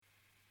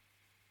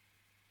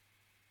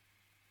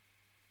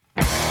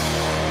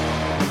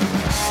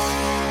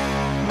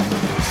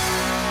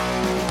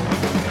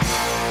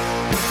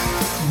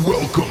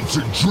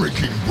bunch of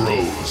drinking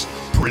bros,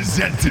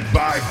 presented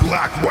by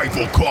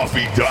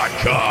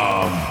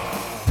BlackRifleCoffee.com.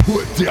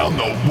 Put down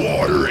the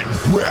water and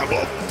grab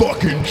a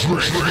fucking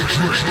drink.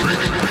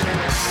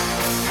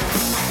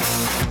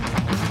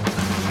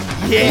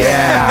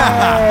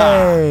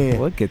 Yeah!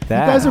 Look at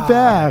that. You guys are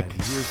back.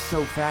 You're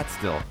so fat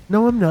still.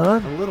 No, I'm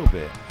not. A little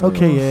bit.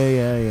 Okay,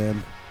 yeah, I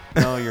am.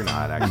 No, you're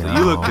not, actually.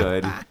 You look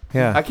good.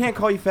 Yeah. I can't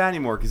call you fat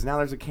anymore because now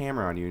there's a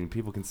camera on you and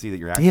people can see that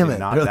you're actually Damn it.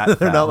 not that fat.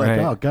 They're not like, Right.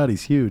 oh, God,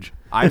 he's huge.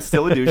 I'm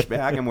still a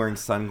douchebag. I'm wearing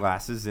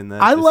sunglasses in the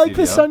I like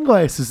studio. the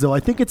sunglasses, though. I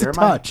think it's They're a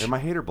touch. they're my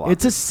hater blockers.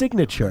 It's a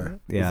signature.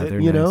 Yeah, Is it? they're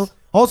You nice. know?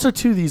 Also,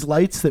 too, these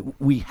lights that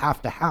we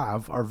have to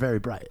have are very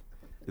bright.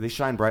 They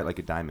shine bright like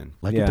a diamond.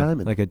 Like Yeah, a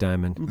diamond. like a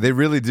diamond. They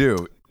really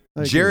do.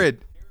 I agree. Jared,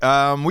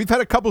 we've had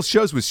a couple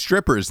shows with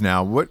strippers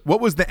now. What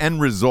was the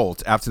end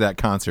result after that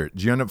concert?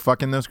 Did you end up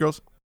fucking those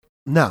girls?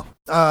 No.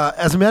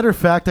 As a matter of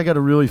fact, I got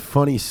a really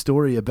funny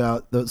story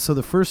about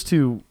the first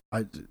two.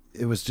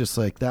 It was just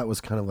like that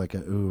was kind of like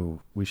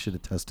we should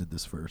have tested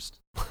this first.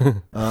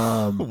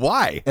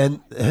 Why? And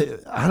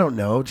I don't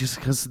know, just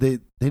because they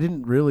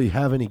didn't really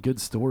have any good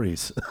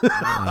stories.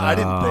 I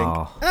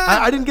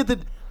didn't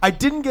think. I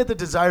didn't get the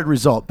desired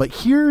result. But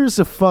here's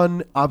a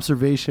fun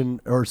observation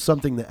or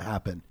something that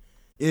happened.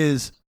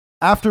 Is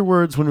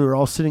afterwards when we were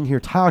all sitting here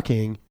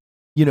talking,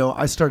 you know,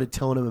 I started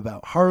telling him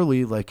about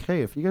Harley, like,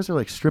 hey, if you guys are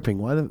like stripping,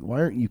 why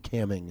aren't you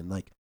camming and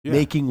like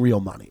making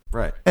real money?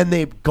 Right. And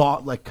they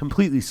got like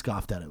completely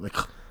scoffed at it. Like,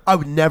 I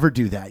would never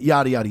do that.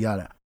 Yada, yada,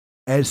 yada.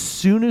 As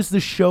soon as the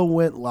show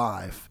went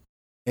live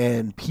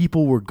and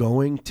people were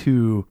going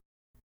to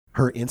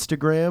her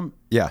Instagram,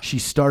 she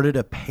started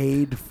a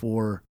paid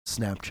for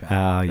Snapchat.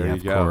 Oh, There yeah, you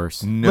of go.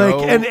 course. No.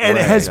 Like, and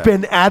way. has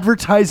been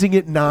advertising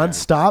it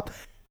nonstop.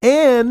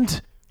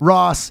 And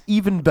Ross,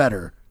 even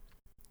better,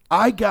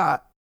 I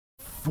got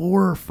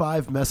 4 or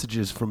 5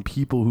 messages from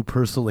people who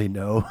personally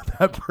know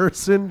that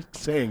person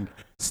saying,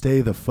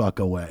 "Stay the fuck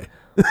away."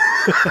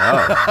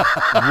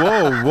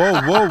 Whoa.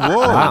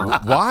 Wow.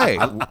 Why?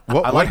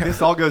 I like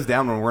this all goes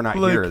down when we're not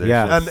Like, here. There's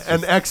yeah. just-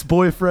 An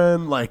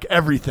ex-boyfriend, like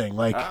everything,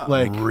 like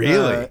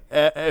really?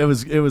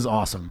 it was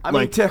awesome. I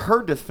mean, like to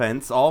her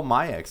defense, all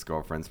my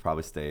ex-girlfriends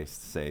probably stay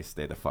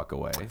the fuck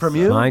away. from So-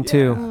 you, Mine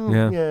too.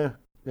 Yeah.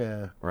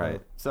 yeah.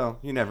 Right. So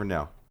you never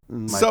know.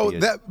 Might So be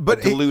that- a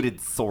but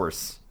diluted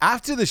source.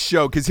 After the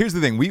show, because here's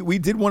the thing. We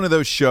did one of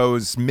those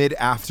shows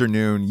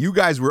mid-afternoon. You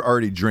guys were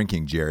already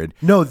drinking, Jared.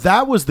 No,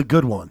 that was the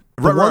good one.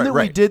 The one that we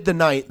right. did the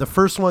night, the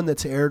first one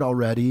that's aired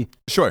already.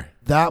 Sure.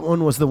 That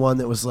one was the one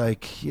that was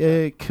like,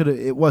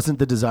 it wasn't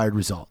the desired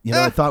result. You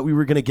know, I thought we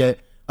were gonna get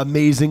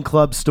amazing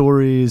club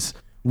stories,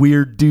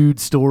 weird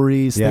dude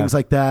stories, things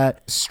like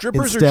that.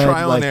 Strippers Instead, are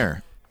trial like- and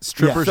error.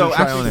 Strippers So are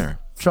trial actually- and error.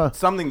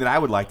 Something that I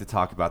would like to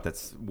talk about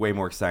that's way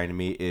more exciting to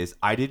me is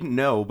I didn't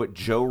know, but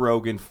Joe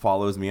Rogan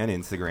follows me on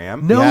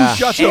Instagram. No Yeah.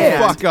 Shut shit. the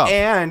fuck up.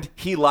 And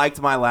he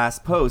liked my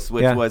last post,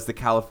 which Yeah. was the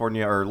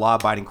California or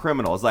law-abiding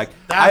criminals. Like,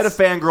 I had a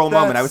fangirl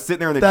moment. I was sitting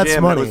there in the that's gym,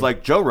 and money. it was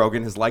like, Joe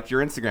Rogan has liked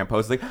your Instagram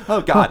post. Like,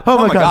 oh God,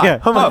 Oh my God. Yeah.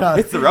 Oh my God.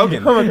 it's the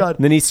Rogan. Oh my God.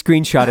 And then he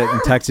screenshot it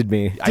and texted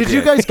me. I Did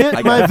you guys get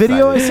I my got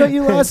video I excited. sent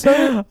you last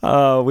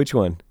night? Which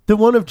one? The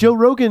one of Joe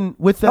Rogan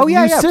with that new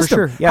for system.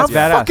 sure. Yeah, How it's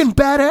badass. fucking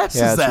badass is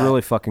Yeah, it's that?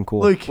 really fucking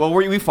cool. Like, Well,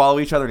 we follow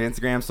each other on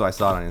Instagram, so I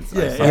saw it on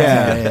Instagram.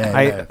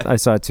 yeah. I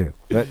saw it too.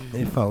 But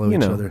They follow You each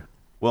know. other.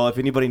 Well, if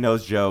anybody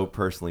knows Joe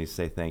personally,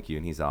 say thank you,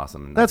 and he's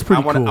awesome. And That's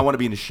pretty I wanna, cool. I want to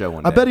be in the show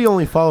one day. I bet he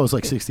only follows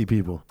like 60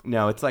 people.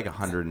 No, it's like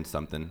 100 and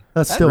something.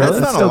 That's still that's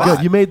not a lot.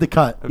 good. You made the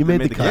cut. You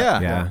made the cut.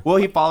 Yeah. yeah. Well,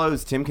 he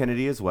follows Tim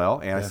Kennedy as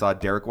well, and I saw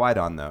Derek White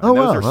on though. And Oh,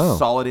 those wow. are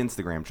solid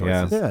Instagram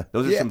choices. Yeah.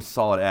 Those are Yeah. some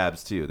solid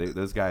abs too.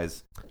 Those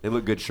guys, they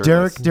look good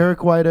shirtless.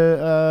 Derek White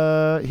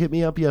hit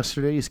me up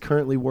yesterday. He's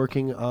currently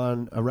working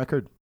on a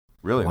record.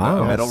 Really?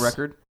 Wow. A metal Yes.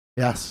 record?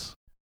 Yes.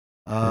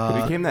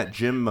 It became that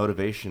gym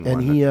motivation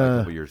and one he, a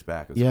couple years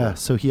back. It was Yeah, cool.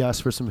 so he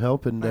asked for some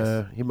help, and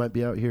Nice. he might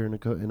be out here in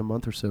a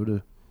month or so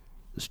to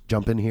just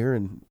jump in here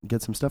and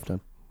get some stuff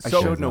done. I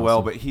So- showed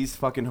Noel, but he's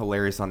fucking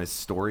hilarious on his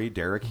story.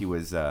 Derek, he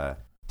was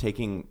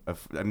taking,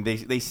 I mean,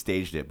 they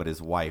staged it, but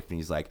his wife, and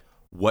he's like,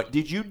 "What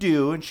did you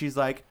do?" And she's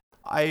like,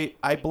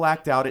 I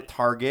blacked out at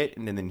Target.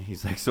 And then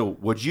he's like, "So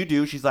what'd you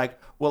do?" She's like,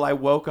 "Well, I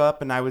woke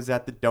up and I was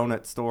at the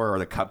donut store or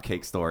the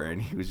cupcake store."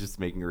 And he was just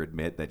making her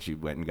admit that she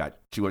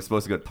was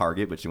supposed to go to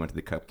Target, but she went to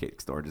the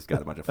cupcake store and just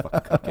got a bunch of fucking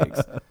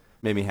cupcakes.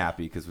 Made me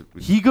happy because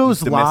He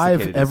goes he's live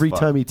domesticated as every fuck.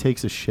 time he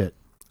takes a shit.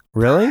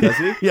 Really? Does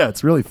he? Yeah,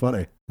 it's really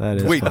funny. That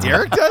is Wait, funny.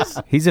 Derek does?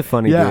 He's a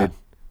funny Yeah. dude.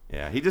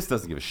 Yeah, he just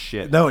doesn't give a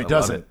shit. No, I he love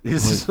doesn't. it.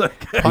 He's just like,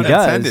 He Pun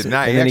does, intended.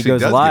 Nah, he and then he actually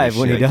goes does give a live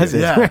when he shit. does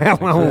it. Yeah.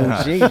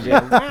 Oh, Jesus.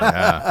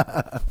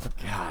 Yeah.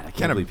 God, I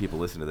can't believe people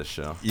listen to this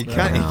show. You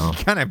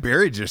kind of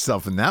buried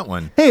yourself in that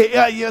one.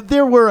 hey, yeah,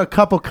 there were a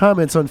couple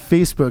comments on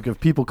Facebook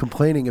of people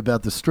complaining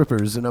about the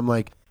strippers, and I'm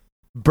like,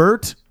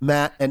 Bert,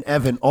 Matt, and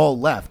Evan all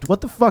left.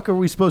 What the fuck are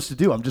we supposed to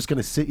do? I'm just going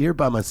to sit here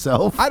by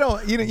myself? I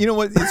don't, you know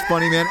what? It's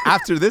funny, man.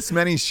 After this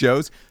many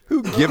shows,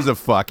 who gives a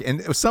fuck?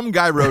 And some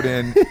guy wrote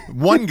in,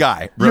 one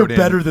guy You're wrote in.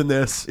 better than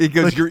this. He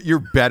goes,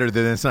 you're better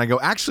than this. And I go,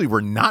 actually, we're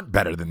not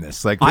better than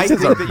this. Like, I this is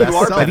think our that best you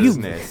are self. better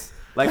than this.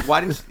 Like,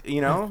 why didn't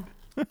you know?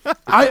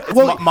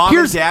 Mom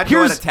and Dad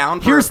go out of town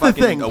for here's the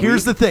fucking thing. a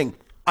Here's week? the thing.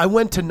 I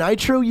went to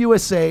Nitro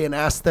USA and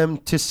asked them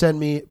to send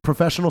me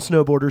professional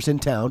snowboarders in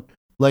town,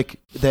 like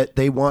that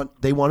they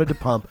wanted to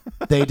pump.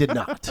 They did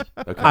not.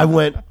 Okay.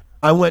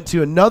 I went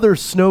to another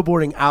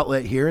snowboarding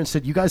outlet here and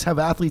said, "You guys have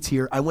athletes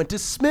here." I went to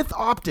Smith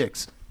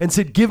Optics and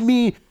said, "Give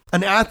me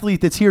an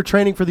athlete that's here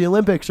training for the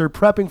Olympics or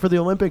prepping for the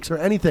Olympics or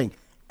anything."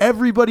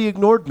 Everybody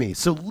ignored me.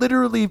 So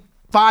literally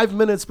 5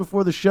 minutes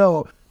before the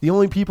show, the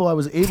only people I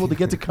was able to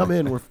get to come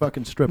in were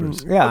fucking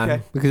strippers. Yeah,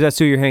 Okay. because that's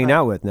who you're hanging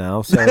out with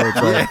now. So it's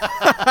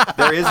like,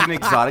 There is an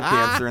exotic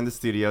dancer in the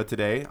studio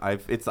today. I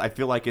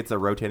feel like it's a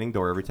rotating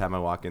door every time I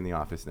walk in the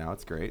office now.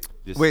 It's great.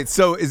 Wait,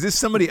 so is this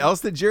somebody else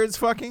that Jared's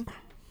fucking?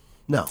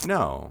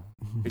 No,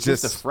 it's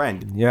just a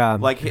friend. Yeah.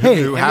 Like,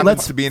 Hey, Who happens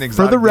let's to be an for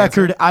exotic the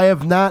record, dancer? I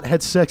have not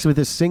had sex with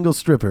a single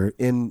stripper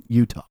in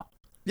Utah.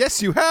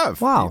 Yes, you have.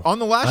 Wow. On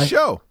the last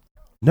show.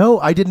 No,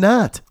 I did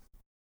not.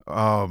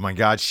 Oh my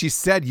God! She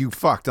said you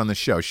fucked on the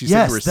show. She said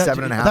Yes, you were that,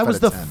 7.5. that was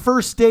out the of 10.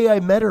 first day I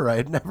met her. I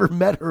had never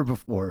met her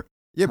before.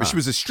 Yeah, but she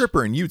was a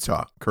stripper in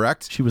Utah,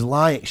 correct? She was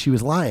lying. She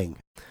was lying.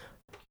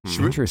 She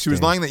was Interesting.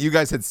 lying that you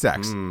guys had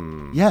sex.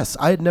 Yes,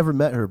 I had never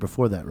met her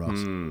before that, Ross.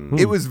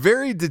 It was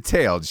very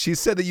detailed. She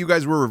said that you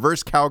guys were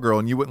reverse cowgirl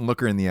and you wouldn't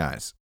look her in the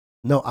eyes.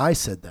 No, I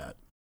said that.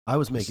 I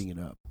was making it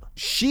up.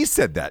 She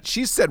said that.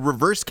 She said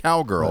reverse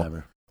cowgirl,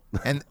 Whatever.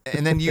 and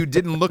then you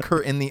didn't look her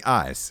in the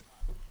eyes,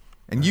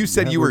 and you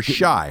said Yeah, you we're were good.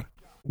 shy.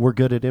 We're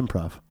good at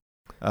improv.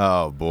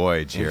 Oh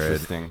boy, Jared,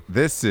 Interesting.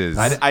 this is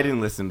I didn't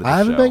listen to the I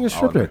haven't show. banged a I'll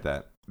stripper. admit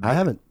that. I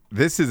haven't.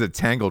 this is a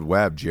tangled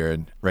web,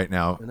 Jared, right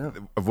now I know.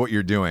 of what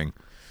you're doing.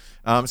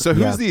 So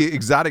who's the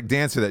exotic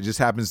dancer that just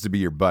happens to be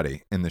your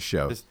buddy in the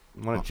show? Just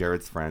one of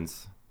Jared's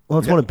friends. Well,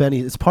 it's one of Benny.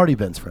 It's Party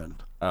Ben's friend.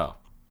 Oh.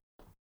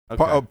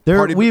 Okay.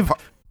 Party, we've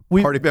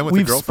Party Ben with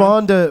the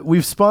girlfriend?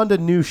 we've spawned a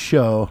new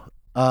show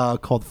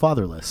called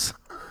Fatherless.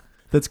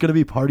 That's going to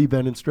be Party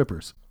Ben and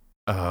strippers.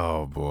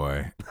 Oh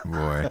boy.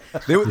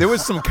 There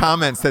was some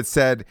comments that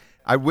said,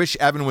 "I wish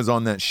Evan was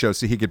on that show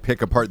so he could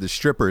pick apart the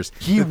strippers."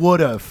 He would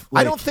have.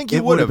 I don't think he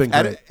it would have. been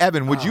great.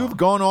 Evan, would you have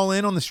gone all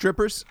in on the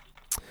strippers?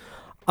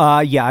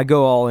 yeah, I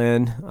go all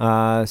in.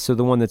 So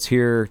the one that's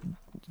here,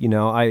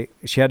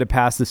 she had to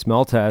pass the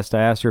smell test.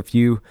 I asked her a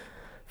few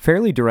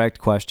fairly direct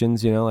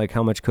questions, like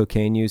how much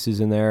cocaine use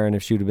is in there. And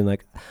if she would have been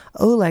like,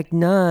 "Oh, like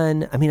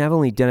none. I mean, I've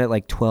only done it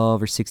like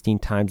 12 or 16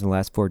 times in the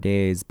last 4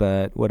 days,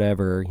 but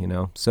whatever,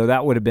 So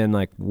that would have been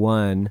like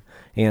one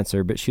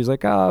answer. But she was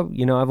like, "Oh,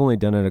 I've only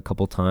done it a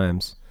couple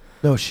times."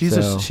 No, she's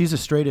So- a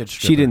straight edge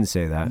stripper. She didn't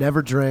say that.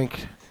 Never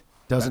drank.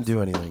 Doesn't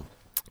do anything.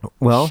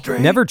 Well,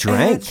 never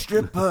drank.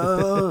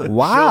 Stripper.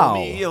 Wow. Show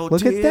me your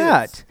Look at tits.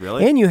 that.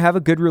 Really? And you have a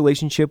good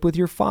relationship with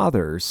your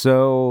father.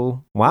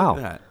 So, wow.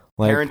 Look at that.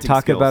 Like, Parenting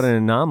talk skills. about an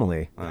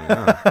anomaly. I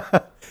know.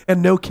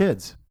 And no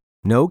kids.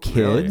 No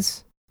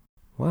kids?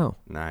 Wow.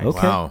 Nice.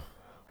 Okay. Wow.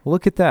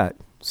 Look at that.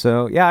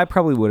 So, yeah, I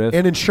probably would have.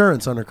 And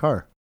insurance on her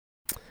car.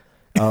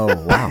 Oh,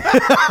 wow.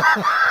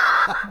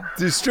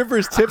 Do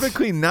strippers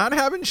typically not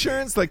have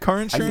insurance, like car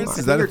insurance? I Is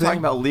think that you're a thing? talking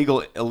about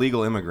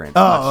illegal immigrants,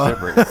 Oh. not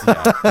strippers.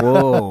 Yeah.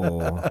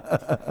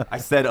 Whoa. I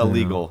said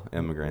illegal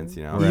immigrants.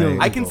 Right.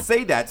 I can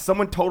say that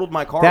someone totaled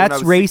my car. when I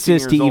That's was 16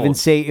 racist to years even old.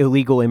 say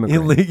illegal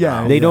immigrant.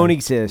 Yeah, They yeah. don't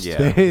exist.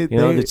 Yeah.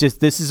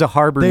 This is a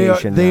harbor They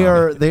nation. they now.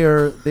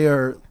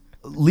 are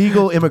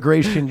legal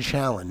immigration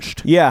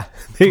challenged. Yeah.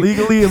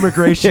 Legally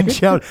immigration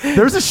challenged.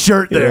 There's a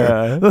shirt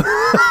there.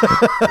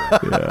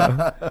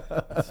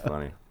 That's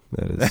funny.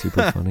 That is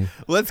super funny.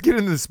 Let's get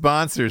into the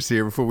sponsors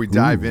here before we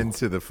dive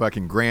into the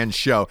fucking grand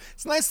show.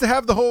 It's nice to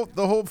have the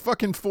whole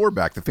fucking four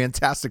back, the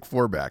fantastic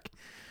four back.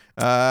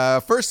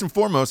 First and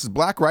foremost is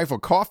Black Rifle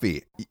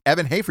Coffee.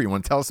 Evan Hafer, you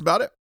want to tell us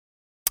about it?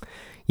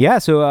 Yeah,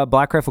 so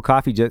Black Rifle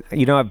Coffee,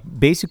 I've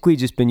basically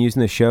just been using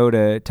the show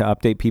to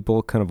update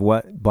people kind of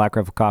what Black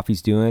Rifle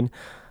Coffee's doing.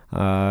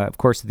 Of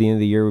course, at the end of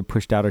the year, we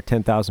pushed out our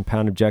 10,000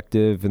 pound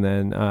objective. And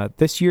then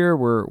this year,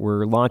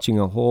 we're launching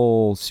a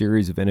whole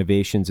series of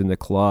innovations in the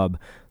club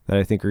that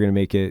I think are going to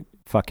make it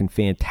fucking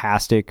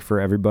fantastic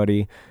for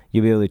everybody.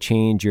 You'll be able to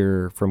change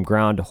your from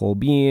ground to whole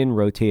bean,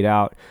 rotate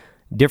out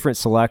different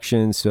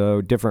selections,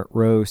 so different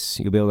roasts.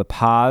 You'll be able to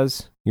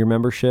pause your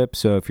membership.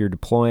 So if you're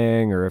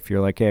deploying or if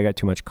you're like, hey, I got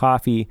too much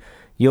coffee,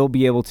 you'll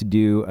be able to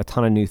do a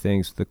ton of new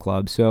things with the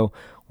club. So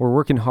we're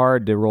working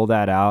hard to roll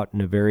that out in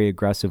a very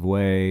aggressive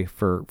way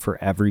for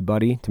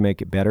everybody to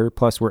make it better.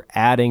 Plus, we're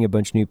adding a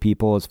bunch of new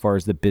people as far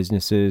as the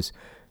businesses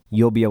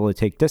you'll be able to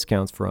take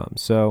discounts from.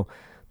 So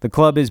the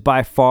club is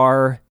by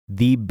far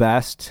the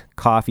best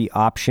coffee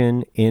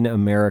option in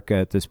America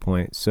at this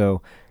point.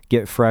 So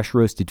get fresh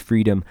roasted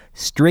freedom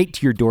straight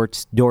to your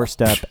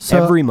doorstep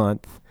every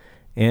month,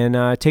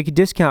 and take a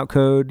discount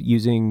code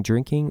using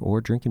Drinking or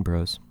Drinking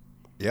Bros.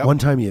 Yep.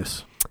 One-time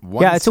use.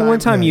 Yeah, it's a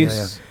one-time yeah,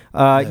 use.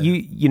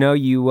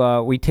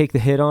 We take the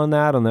hit on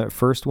that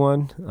first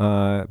one,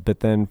 but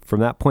then from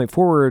that point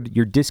forward,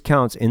 your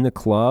discounts in the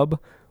club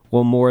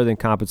will more than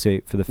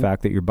compensate for the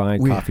fact that you're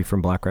buying coffee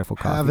from Black Rifle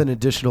Coffee. Have an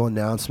additional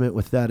announcement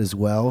with that as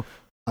well.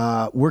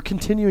 we're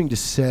continuing to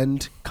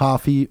send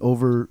coffee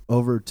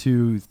over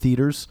to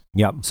theaters.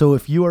 Yep. So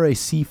if you are a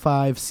C5,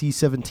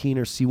 C17,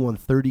 or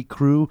C130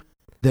 crew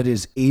that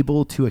is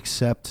able to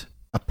accept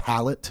a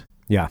pallet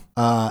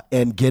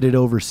and get it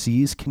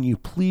overseas, can you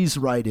please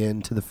write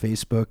in to the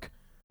Facebook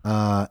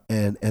and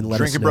let us know?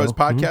 Drinking Bros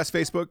Podcast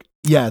Facebook?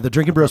 Yeah, the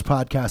Drinking Bros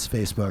Podcast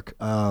Facebook.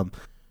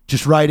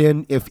 Just write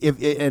in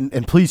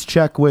and please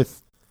check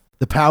with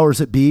the powers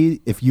that be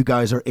if you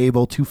guys are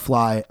able to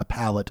fly a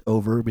pallet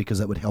over, because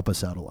that would help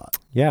us out a lot.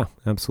 Yeah,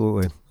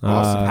 absolutely.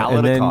 Awesome.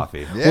 Pallet of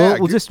coffee. Yeah,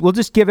 we'll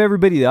just give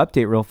everybody the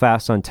update real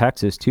fast on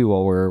Texas too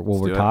while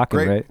we're talking,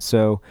 Great. right?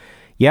 So,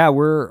 yeah,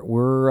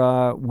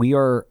 we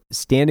are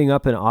standing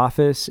up an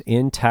office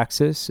in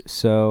Texas,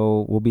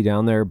 so we'll be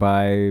down there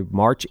by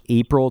March,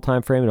 April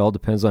timeframe. It all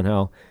depends on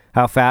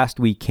how fast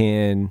we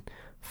can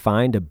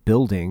find a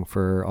building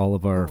for all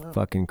of our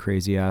fucking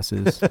crazy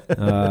asses.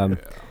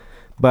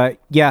 But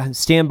yeah,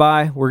 stand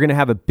by. We're going to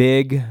have a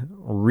big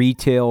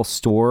retail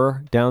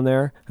store down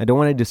there. I don't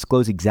want to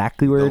disclose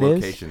exactly where it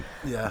location.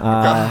 is. Yeah.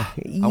 I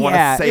want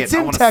to say it's it. I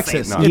in wanna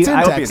Texas. Say it. No, It's in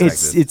I hope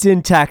Texas. It's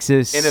in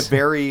Texas. in a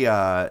very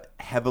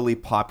heavily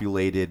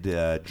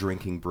populated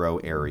drinking bro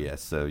area,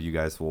 so you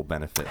guys will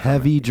benefit.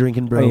 Heavy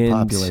drinking bro And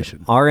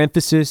population. Our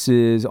emphasis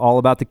is all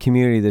about the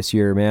community this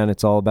year, man.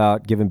 It's all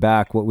about giving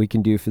back, what we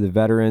can do for the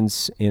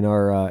veterans in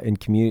our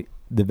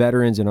the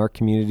veterans in our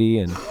community,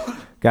 and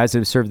guys that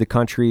have served the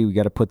country. We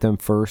got to put them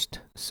first.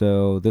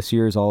 So this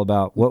year is all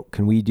about what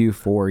can we do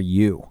for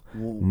you,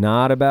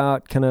 not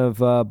about kind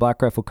of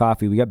Black Rifle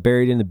Coffee. We got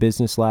buried in the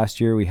business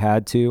last year. We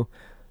had to,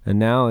 and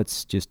now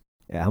it's just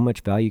how much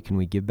value can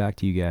we give back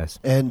to you guys?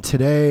 And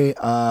today,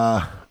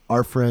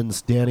 our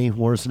friends Danny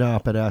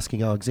Worsnop at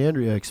Asking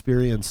Alexandria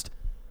experienced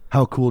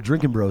how cool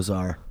drinking bros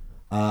are.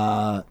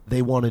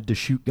 They wanted to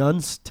shoot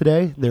guns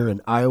today. They're in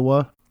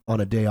Iowa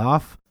on a day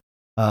off.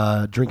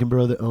 Drinking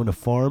bro that owned a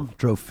farm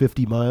drove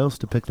 50 miles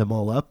to pick them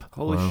all up.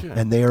 Holy shit!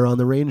 And they are on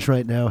the range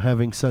right now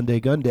having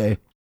Sunday gun day.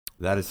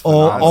 That is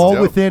phenomenal. All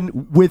dope.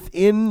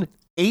 within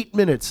 8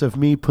 minutes of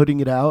me putting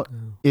it out,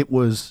 it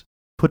was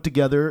put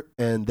together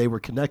and they were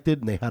connected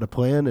and they had a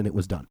plan and it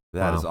was done.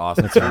 That is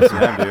awesome. Cheers to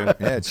them, dude.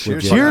 Yeah,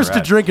 cheers. Cheers to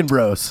Rad. drinking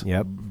bros.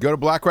 Yep. Go to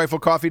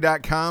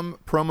blackriflecoffee.com,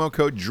 promo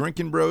code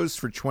Drinking Bros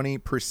for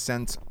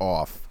 20%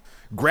 off.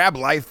 Grab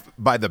life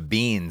by the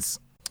beans.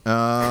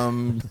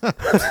 Next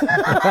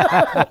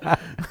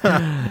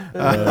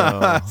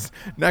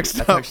That's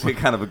up, actually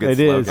kind of a good It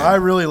slogan. is. I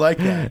really like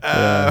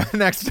that.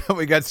 next up,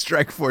 we got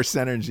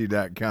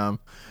StrikeForceEnergy.com.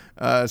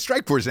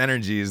 Strikeforce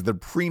Energy is the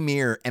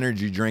premier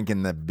energy drink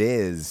in the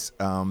biz.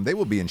 They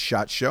will be in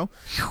SHOT Show,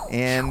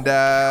 and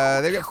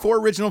they've got 4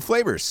 original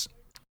flavors.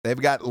 They've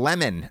got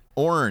lemon,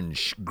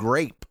 orange,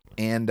 grape,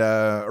 and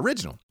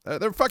original.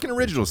 They're fucking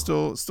original.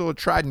 Still a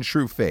tried and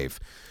true fave.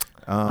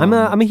 I'm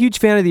a huge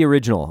fan of the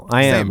original.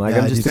 I am. Same. Like,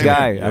 Yeah, I'm just a same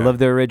guy. here. I love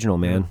the original,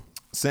 man.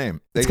 Same.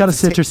 It's got a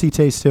citrusy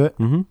taste to it.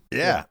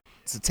 Yeah.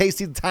 It's a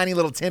tasty, tiny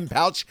little tin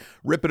pouch.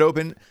 Rip it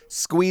open,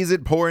 squeeze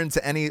it, pour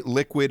into any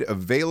liquid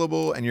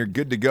available, and you're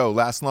good to go.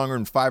 Lasts longer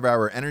than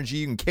 5-hour energy.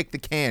 You can kick the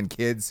can,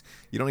 kids.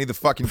 You don't need the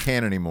fucking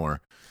can anymore.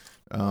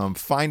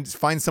 Find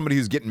somebody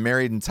who's getting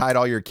married and tied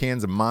all your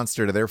cans of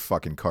Monster to their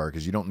fucking car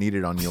because you don't need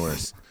it on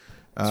yours.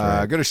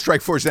 Go to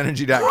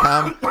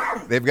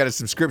StrikeForceEnergy.com. They've got a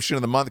subscription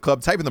of the month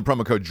club. Type in the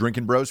promo code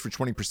Drinking Bros for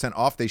 20%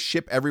 off. They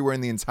ship everywhere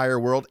in the entire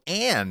world,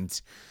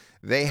 and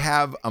they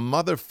have a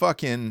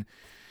motherfucking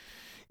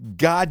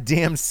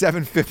goddamn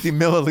 750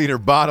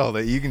 milliliter bottle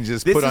that you can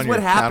just This put is on your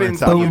what happens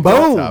countertop. when you,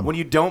 Boom. don't, when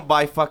you don't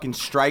buy fucking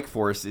Strike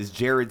Force. Is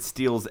Jared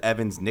steals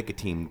Evan's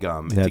nicotine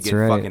gum to That's get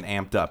right. fucking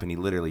amped up, and he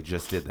literally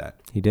just did that.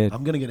 He did.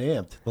 I'm going to get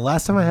amped. The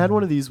last time I had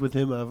one of these with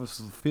him, I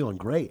was feeling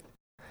great.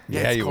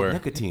 Yeah, it's you called were.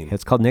 Nicotine.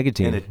 It's called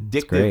nicotine. And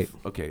It's great.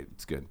 addictive. Okay,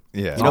 it's good.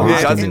 Yeah. You know who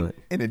Yeah. doesn't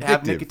And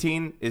have addictive.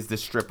 nicotine is the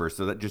stripper.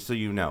 So that just so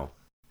you know,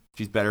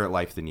 she's better at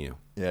life than you.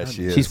 Yeah,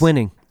 she is. She's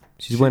winning.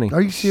 She's winning.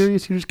 Are you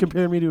serious? You're just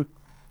comparing me to...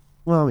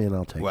 Well, I mean,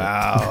 I'll take it.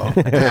 Wow.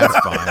 That's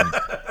fine.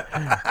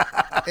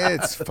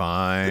 It's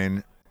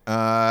fine.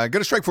 Go to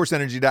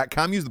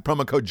StrikeForceEnergy.com. Use the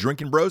promo code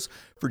Drinking Bros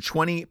for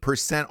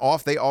 20%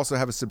 off. They also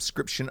have a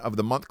subscription of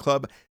the month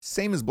club,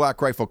 same as Black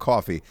Rifle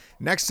Coffee.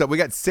 Next up, we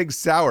got Sig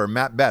Sauer.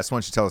 Matt Best, why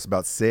don't you tell us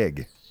about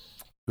Sig?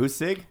 Who's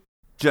Sig?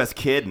 Just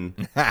kidding.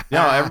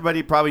 No,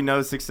 everybody probably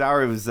knows 6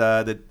 Hour. It was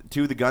the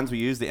 2 of the guns we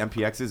used, the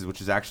MPXs,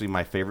 which is actually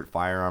my favorite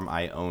firearm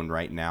I own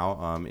right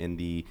now in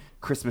the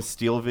Christmas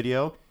Steel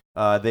video.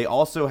 They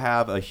also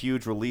have a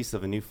huge release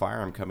of a new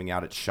firearm coming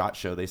out at SHOT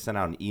Show. They sent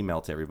out an email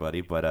to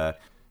everybody, but you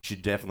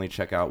should definitely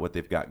check out what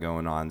they've got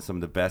going on. Some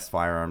of the best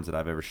firearms that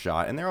I've ever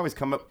shot. And they're always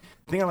come up.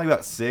 The thing I like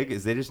about SIG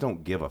is they just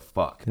don't give a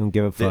fuck. They don't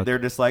give a fuck. They're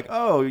just like,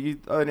 oh,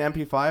 an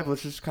MP5,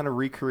 let's just kind of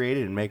recreate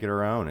it and make it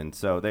our own. And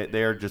so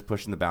they're just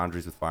pushing the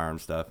boundaries with firearm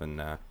stuff. And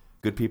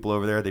good people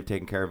over there. They've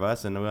taken care of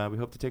us, and we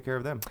hope to take care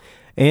of them.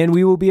 And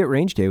we will be at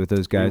Range Day with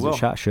those guys We at will.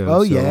 SHOT Show.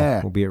 Oh, so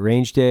yeah. We'll be at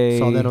Range Day.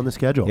 Saw that on the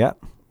schedule.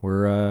 Yep.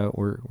 we're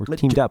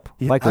teamed up.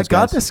 Yeah, Like those I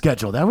got guys. the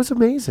schedule. That was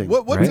amazing.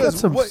 What We got does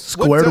some what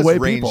squared does away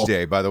range people.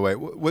 day? By the way,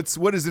 what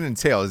does it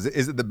entail? Is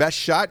it the best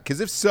shot?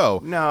 Because if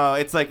so, No,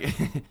 it's like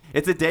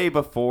it's a day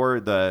before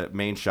the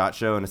main SHOT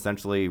Show, and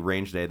essentially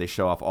range day. They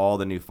show off all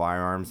the new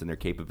firearms and their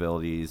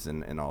capabilities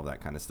and all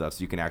that kind of stuff.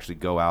 So you can actually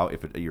go out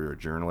if you're a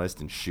journalist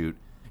and shoot,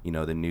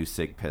 the new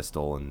SIG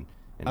pistol and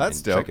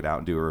that's dope. check it out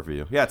and do a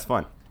review. Yeah, it's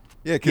fun.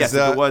 yeah, because Yes,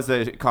 if it was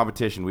a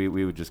competition, we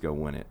would just go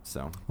win it.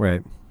 So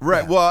Right.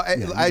 right. Well, I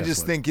that's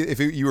just what- think if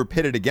you were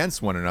pitted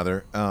against one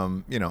another, I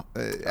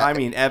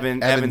mean,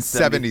 Evan's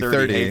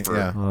 70-30, Hafer.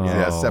 yeah,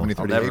 Oh. 70-30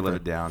 I'll never Hafer. live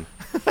it down.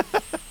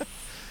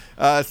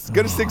 Go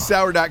to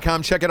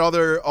SigSauer.com. Check out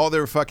all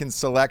their fucking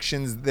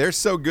selections. They're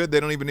so good they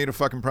don't even need a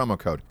fucking promo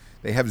code.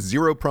 They have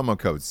 0 promo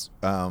codes.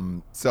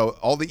 So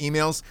all the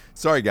emails.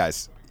 Sorry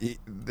guys,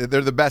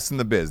 they're the best in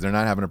the biz. They're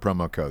not having a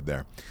promo code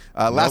there.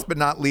 Last but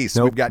not least,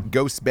 we've got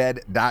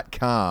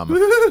GhostBed.com.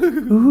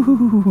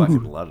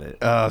 Fucking love it.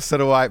 So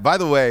do I. By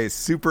the way,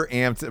 super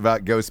amped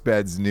about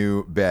GhostBed's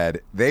new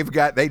bed. They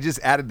just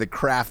added the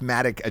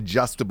Craftmatic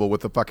adjustable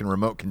with the fucking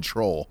remote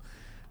control.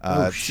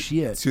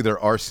 Shit. To their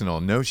arsenal.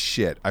 No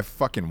shit. I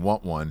fucking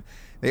want one.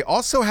 They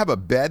also have a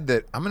bed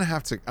that I'm gonna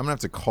have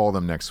to call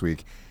them next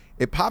week.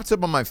 It popped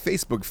up on my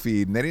Facebook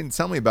feed and they didn't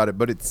tell me about it,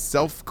 but it's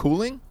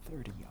self-cooling.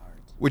 30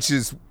 yards. Which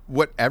is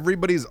what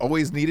everybody's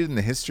always needed in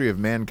the history of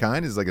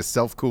mankind, is like a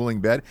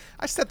self-cooling bed.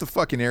 I set the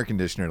fucking air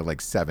conditioner to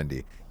like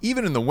 70,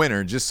 even in the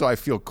winter, just so I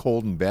feel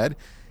cold in bed.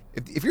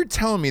 If you're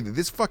telling me that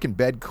this fucking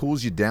bed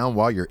cools you down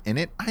while you're in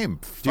it, I am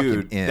fucking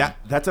Dude, in.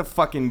 that's a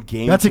fucking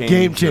game That's a changer.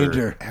 game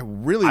changer. It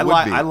really I would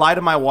lie, be. I lie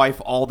to my wife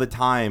all the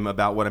time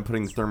about what I'm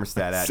putting the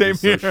thermostat at. Same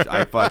just here.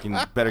 I fucking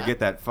better get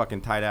that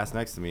fucking tight ass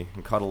next to me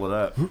and cuddle it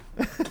up.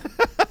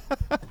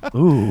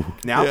 Ooh.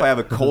 Now if I have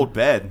a cold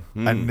bed,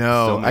 I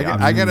know. so many I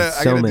options. gotta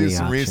So do many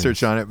some options.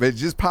 research on it, but it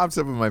just pops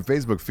up on my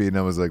Facebook feed, and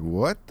I was like,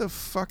 "What the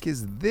fuck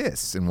is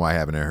this?" And why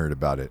haven't I heard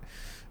about it?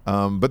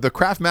 But the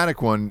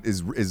Craftmatic one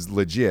is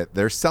legit.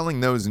 They're selling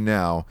those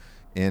now,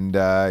 and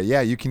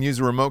you can use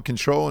a remote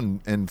control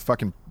and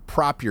fucking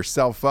prop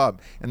yourself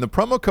up, and the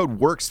promo code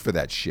works for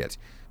that shit.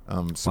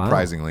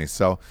 Surprisingly,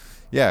 so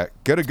yeah,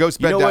 go to You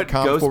know what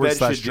ghostbed.com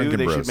Ghostbed should do? /drinking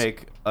They bros. should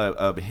make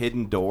a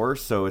hidden door,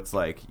 so it's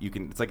like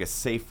it's like a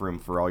safe room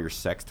for all your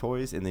sex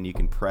toys, and then you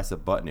can press a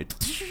button.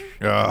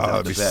 Oh,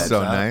 that'd be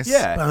so nice.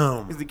 Yeah,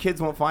 Boom. because the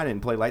kids won't find it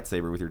and play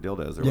lightsaber with your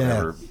dildos or Yeah.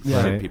 whatever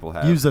Yeah. shit people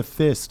have. Use a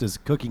fist as a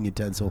cooking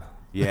utensil.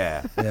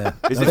 Yeah. Yeah.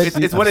 It's one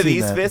I've of seen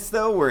these that. fists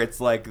though, where it's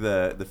like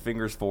the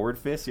fingers forward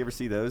fist. You ever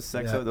see those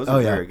sex? Yeah. Those Oh,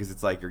 are yeah. weird because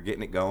it's like you're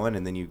getting it going,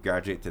 and then you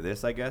graduate to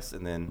this, I guess,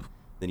 and then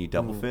you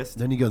double fist.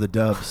 Then you go the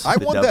dubs. I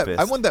The want dub that. fist.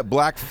 I want that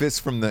black fist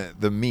from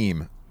the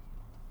meme.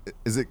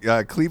 Is it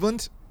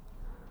Cleveland?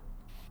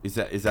 Is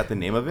that the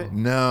name of it?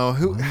 No,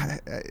 who?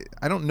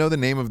 I don't know the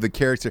name of the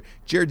character.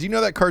 Jared, do you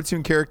know that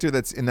cartoon character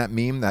that's in that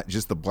meme? That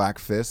just the black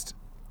fist.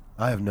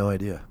 I have no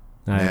idea.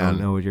 I Man. don't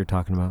know what you're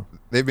talking about.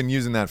 They've been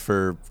using that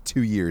for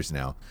 2 years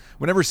now.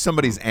 Whenever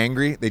somebody's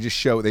angry, they just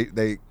show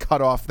they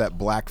cut off that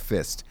black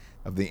fist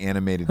of the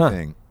animated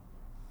thing.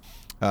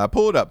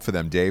 Pull it up for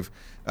them, Dave.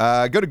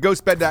 Go to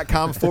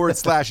ghostbed.com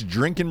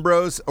 /Drinkin'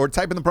 Bros or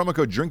type in the promo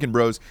code Drinkin'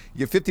 Bros.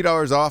 You get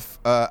 $50 off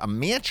a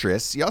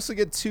mattress. You also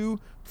get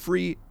 2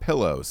 free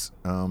pillows.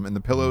 And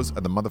the pillows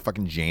are the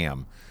motherfucking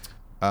jam.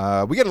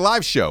 We got a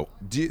live show.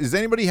 Does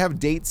anybody have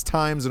dates,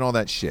 times, and all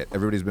that shit?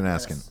 Everybody's been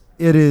asking.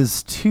 It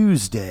is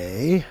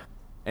Tuesday,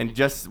 And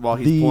just while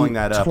he's the pulling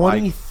that up,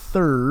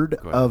 23rd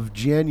ahead. of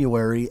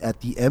January at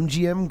the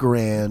MGM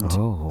Grand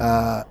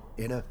Oh.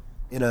 in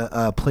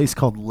a place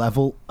called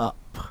Level Up.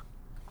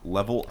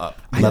 level up.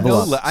 I Level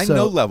know, Up. I So,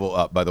 know Level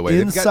Up, by the way.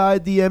 They've got-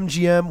 Inside the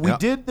MGM. We Yeah.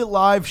 did the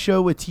live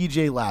show with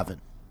TJ Lavin.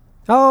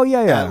 Oh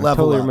yeah, yeah. I at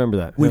Level totally Up. remember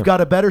that. We've Yeah.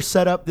 got a better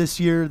setup this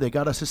year. They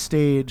got us a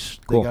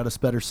stage. Cool. They got us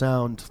better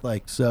sound.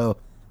 So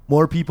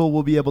more people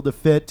will be able to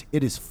fit.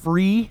 It is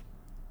free.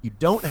 You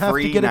don't have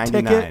Free to get a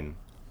 99.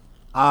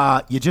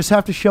 ticket. You just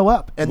have to show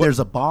up. And there's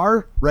a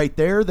bar right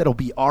there that'll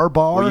be our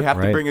bar. Well, you have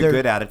to Right. bring a They're-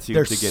 good attitude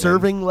They're to get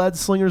serving Lead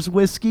Slingers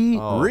whiskey.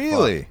 Oh,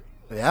 Really?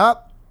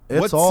 Yep. It's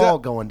What's all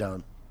up? going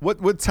down.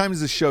 What time does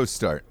the show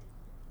start?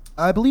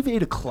 I believe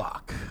 8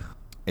 o'clock.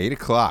 8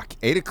 o'clock.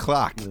 8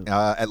 o'clock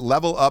at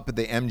Level Up at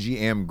the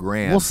MGM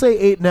Grand. We'll say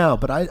 8 now,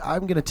 but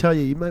I'm going to tell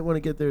you, you might want to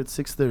get there at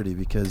 6:30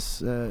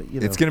 because,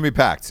 It's going to be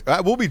packed.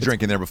 We'll be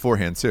drinking there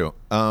beforehand, too.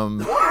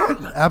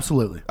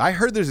 absolutely. I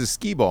heard there's a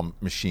skee ball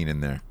machine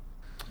in there.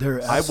 There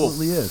I will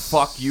absolutely is.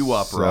 fuck you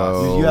up, So-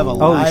 Ross. You have a Oh,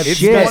 live.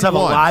 shit. You guys have a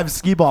 1-1. live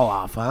skee ball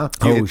off, huh?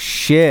 Oh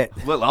shit!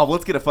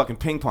 Let's get a fucking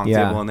ping pong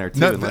Yeah. table in there too.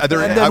 No, and let's-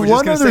 there, And I then was just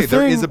one going to other say,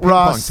 there is a thing, ping pong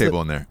Ross,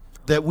 table in there.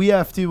 That we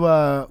have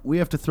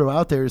to throw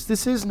out there is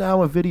this is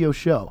now a video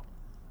show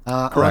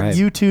on Correct.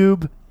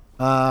 YouTube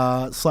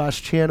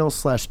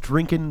 /channel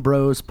 /Drinkin'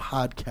 Bros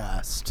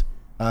podcast.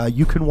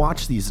 You can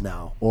watch these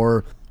now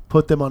or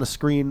put them on a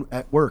screen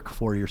at work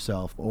for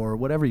yourself or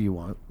whatever you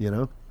want.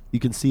 You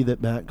can see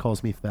that Matt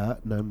calls me fat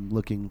and I'm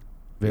looking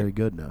very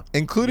good now.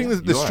 Including the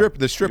you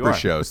are. stripper You are.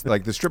 shows.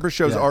 Like the stripper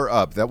shows Yeah. are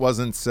up. That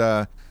wasn't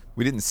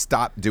We didn't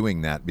stop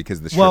doing that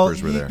because the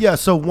strippers were there. Yeah,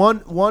 so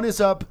one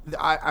is up.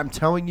 I'm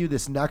telling you,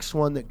 this next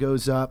one that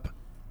goes up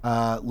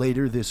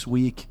later this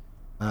week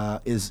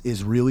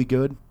is really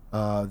good.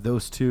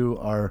 Those two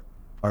are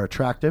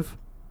attractive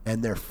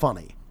and they're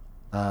funny.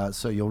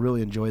 So you'll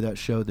really enjoy that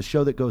show. The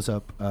show that goes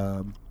up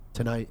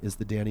tonight is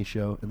the Danny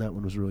show, and that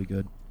one was really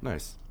good.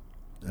 Nice.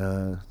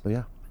 So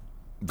yeah.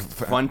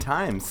 Fun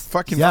times.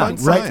 Fucking Yeah, fun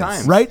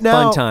times. right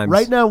now, Fun times.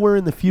 right now we're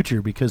in the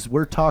future because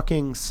we're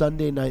talking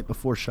Sunday night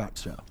before Shot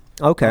Show.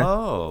 Okay.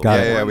 Oh, Got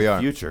it. we're Yeah, in we the are.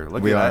 Future.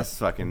 Look We at are. us,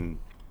 fucking.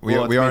 We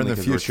well, it's are in mainly the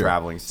 'cause future. We're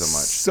traveling so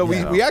much. So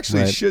Yeah. we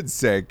actually Right. should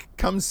say,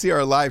 come see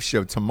our live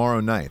show tomorrow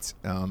night.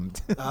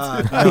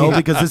 No,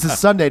 because this is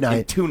Sunday In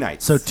night. 2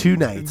 nights. So 2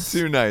 nights.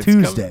 2 nights.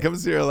 Tuesday. Come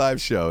see our live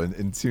show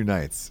in 2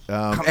 nights.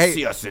 Come hey,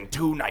 see us in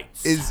 2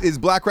 nights. is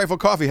Black Rifle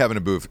Coffee having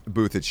a booth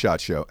at SHOT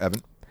Show,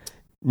 Evan?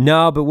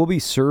 No, but we'll be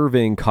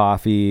serving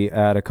coffee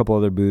at a couple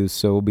other booths.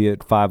 So we'll be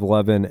at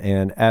 511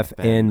 and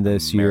FN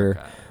this year.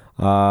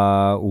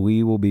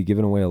 We will be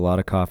giving away a lot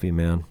of coffee,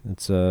 man.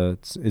 It's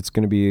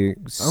going to be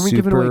Are we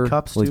giving away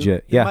cups, too?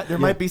 legit. Yeah. There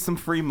might be some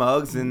free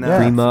mugs and Yeah.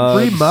 Free some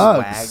mugs. Free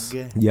mugs.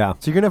 swag. Yeah.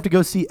 So you're gonna have to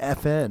go see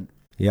FN.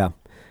 Yeah.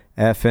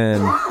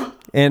 FN.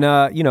 And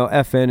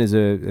FN is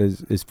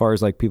as far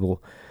as like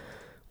people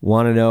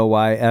want to know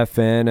why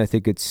FN, I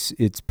think it's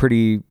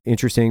pretty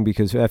interesting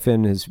because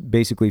FN has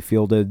basically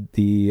fielded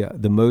the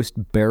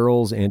most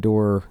barrels and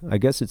or I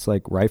guess it's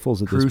like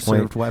rifles at this point.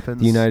 Crew-served weapons.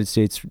 The United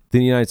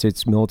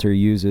States military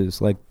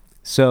uses. Like,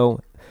 so,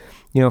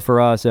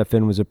 for us,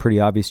 FN was a pretty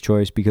obvious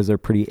choice because they're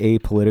pretty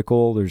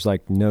apolitical. There's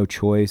like no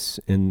choice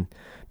in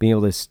being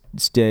able to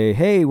stay,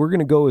 hey, we're going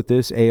to go with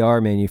this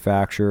AR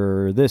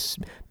manufacturer or this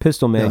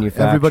pistol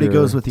manufacturer. Everybody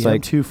goes with the It's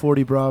like,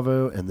 M240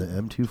 Bravo and the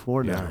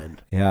M249.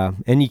 yeah.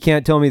 And you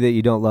can't tell me that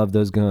you don't love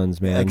those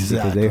guns, man.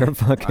 Exactly. Because they are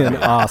fucking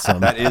awesome.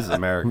 That is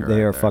America. They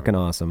right are there. fucking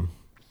awesome.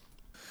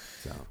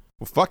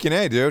 Well, fucking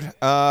A, dude.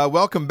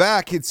 Welcome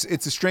back. It's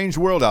a strange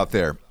world out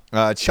there.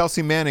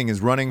 Chelsea Manning is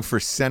running for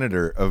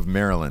senator of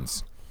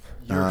Maryland.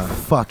 You're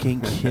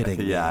fucking kidding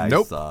me. Yeah, I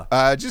Nope.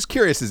 saw. Just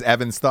curious, is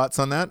Evan's thoughts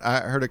on that? I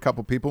heard a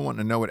couple people wanting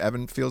to know what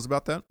Evan feels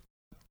about that.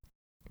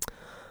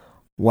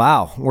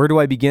 Wow, where do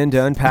I begin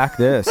to unpack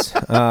this?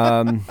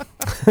 I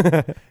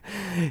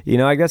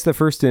guess the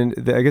first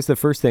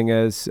thing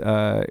is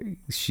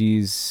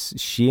she's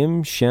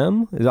Shem.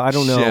 I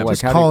don't know. Shem. Like,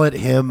 Just call it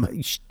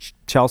him.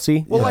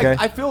 Chelsea. Well, okay.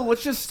 I feel,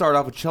 let's just start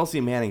off with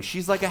Chelsea Manning.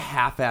 She's like a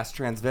half-ass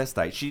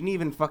transvestite. She didn't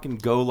even fucking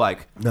go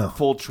like No.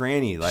 full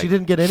tranny. Like, She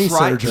didn't get any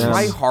surgery.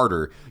 Try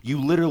harder. You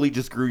literally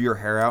just grew your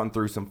hair out and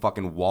threw some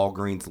fucking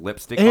Walgreens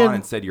lipstick And- on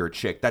and said you're a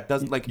chick. That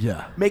doesn't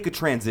make a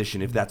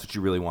transition if that's what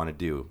you really want to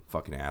do,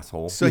 fucking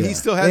asshole. So he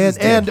still has his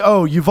and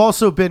you've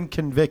also been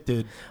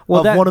convicted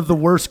of that- one of the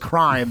worst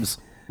crimes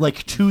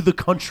like to the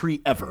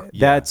country ever.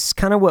 That's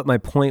kind of what my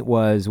point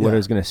was, what Yeah. I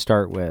was going to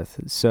start with.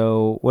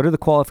 So what are the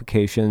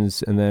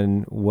qualifications and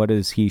then what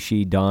has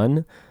she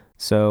done?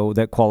 So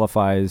that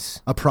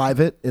qualifies. A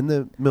private in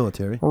the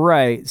military.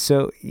 Right.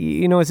 So,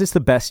 is this the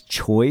best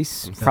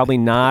choice? Probably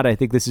not. I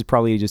think this is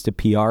probably just a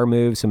PR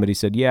move. Somebody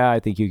said, yeah,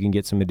 I think you can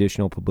get some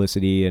additional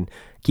publicity and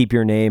keep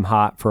your name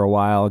hot for a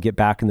while, get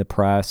back in the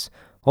press.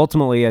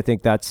 Ultimately, I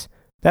think that's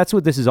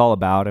what this is all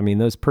about. I mean,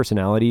 those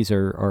personalities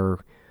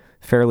are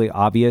fairly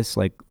obvious.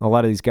 Like, a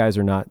lot of these guys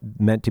are not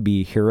meant to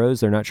be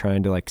heroes. They're not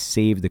trying to like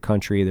save the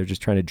country. They're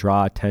just trying to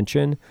draw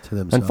attention To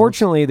themselves.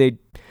 Unfortunately,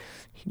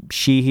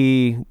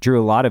 he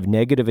drew a lot of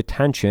negative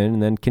attention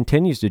and then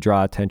continues to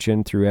draw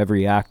attention through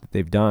every act that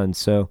they've done.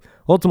 So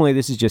ultimately,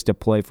 this is just a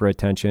play for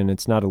attention.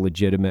 It's not a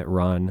legitimate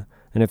run.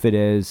 And if it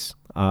is,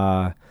 If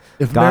God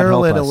help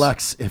Maryland us.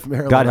 elects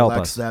God help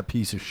elects us. that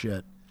piece of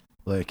shit,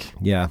 like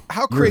yeah,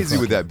 How crazy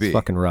would that it's be?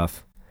 fucking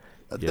rough.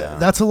 Yeah.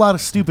 that's a lot of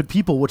stupid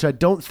people, which I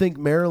don't think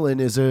Maryland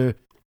is a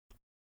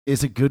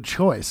good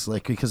choice.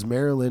 Like, because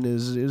Maryland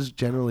is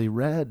generally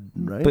red,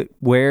 right? But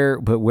where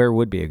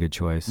would be a good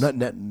choice? I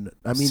mean,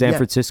 San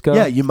Francisco?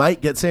 Yeah, you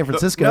might get San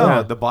Francisco. No,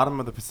 Yeah. the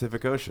bottom of the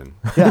Pacific Ocean.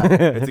 Yeah.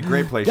 It's a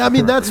great place. Yeah, I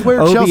mean, to that's where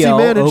OBL, Chelsea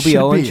Manning should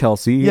OBL be. and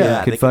Chelsea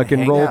Yeah, could they can fucking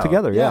hang roll out.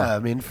 together. Yeah, Yeah. I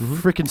mean,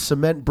 freaking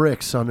cement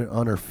bricks on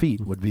her feet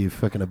would be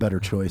fucking a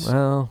better choice.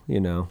 Well,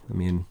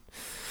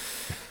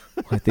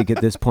 I think at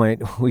this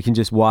point we can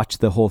just watch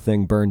the whole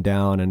thing burn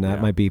down, and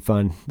that might be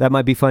fun. That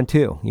might be fun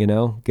too.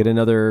 Get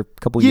another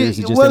couple years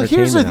of just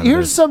entertainment. out of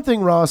here's it.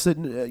 something, Ross, that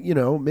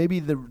maybe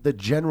the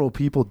general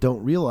people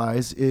don't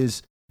realize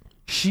is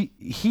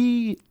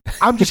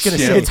I'm just gonna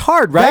say It's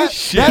hard, right?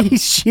 That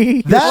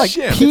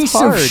It's piece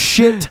of hard.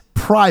 shit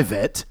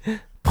private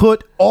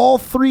put all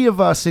three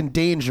of us in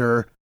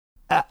danger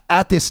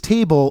at this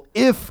table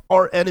if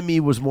our enemy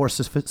was more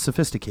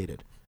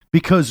sophisticated.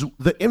 Because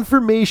the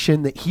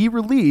information that he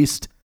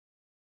released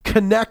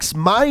connects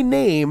my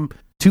name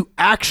to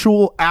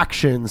actual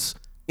actions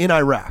in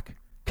Iraq,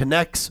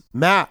 connects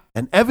Matt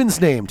and Evan's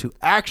name to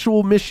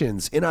actual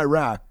missions in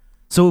Iraq.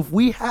 So if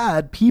we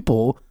had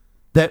people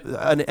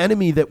an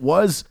enemy that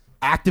was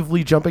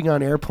actively jumping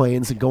on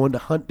airplanes and going to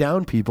hunt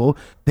down people,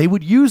 they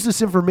would use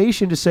this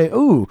information to say,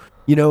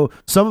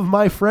 some of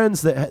my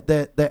friends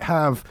that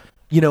have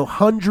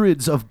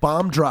hundreds of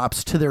bomb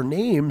drops to their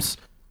names,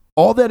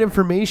 all that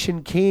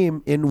information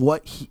came in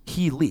what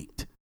he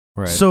leaked.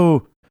 Right.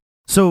 So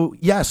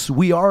yes,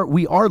 we are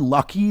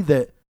lucky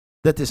that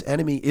this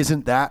enemy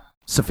isn't that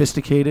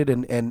sophisticated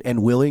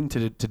and willing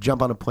to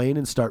jump on a plane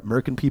and start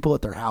murking people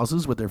at their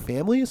houses with their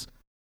families.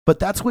 But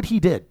that's what he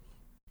did.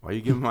 Why are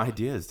you giving him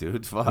ideas,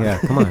 dude? Fuck. Yeah,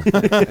 come on.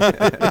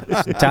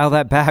 Dial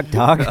that back,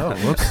 dog. Oh,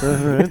 whoops. All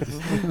right.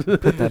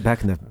 Put that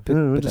back in the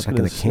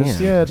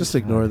can. Just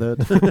ignore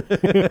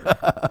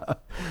that.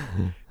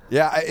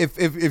 Yeah, if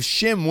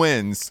Shim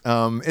wins,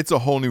 it's a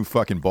whole new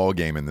fucking ball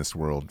game in this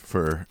world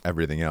for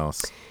everything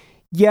else.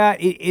 Yeah,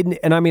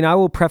 and I mean, I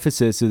will preface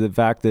this with the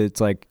fact that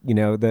it's like,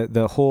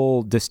 the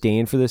whole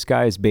disdain for this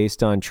guy is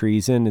based on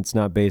treason. It's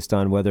not based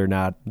on whether or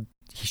not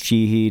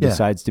he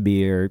decides to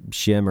be or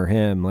Shim or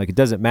him. Like, it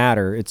doesn't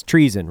matter. It's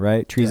treason,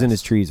 right? Treason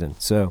is treason.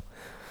 So,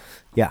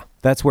 yeah,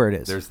 that's where it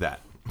is. There's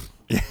that.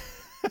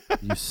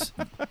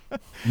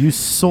 You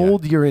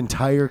sold your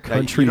entire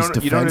country's defense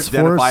force. You don't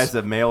identify as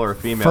a male or a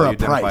female. You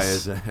identify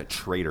as a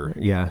traitor.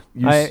 Yeah.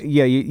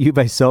 You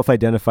by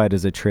self-identified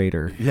as a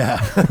traitor.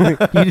 Yeah.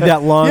 You did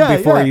that long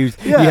before you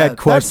had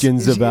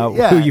questions about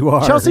who you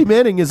are. Chelsea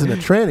Manning isn't a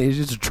tranny. She's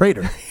just a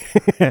traitor.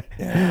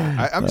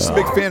 I'm just a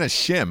big fan of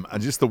Shim.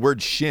 Just the word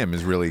Shim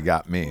has really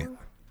got me.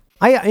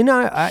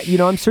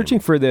 I'm searching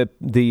for the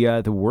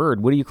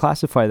word. What do you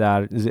classify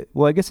that? Is it?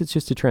 Well, I guess it's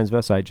just a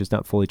transvestite, just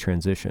not fully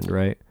transitioned,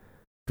 right?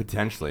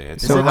 Potentially.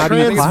 So how do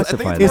you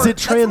classify that? Is it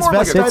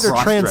transvestite or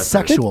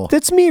transsexual?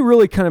 That's me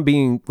really kind of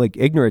being like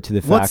ignorant to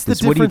the fact. What's the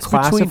difference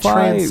between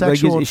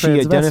transsexual and is she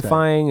transvestite?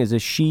 identifying as a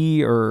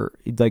she or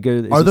like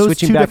are those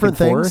switching two back different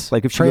and things? Forth?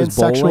 Like if she goes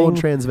transsexual bowling, and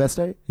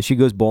transvestite? if she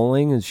goes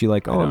bowling, is she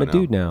like, oh, I'm a know.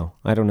 dude now?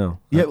 I don't know.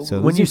 Yeah. So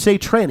when you say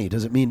tranny,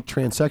 does it mean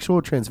transsexual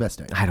or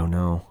transvestite? I don't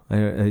know.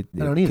 I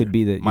don't either. Could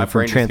be that My you're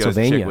from friend just goes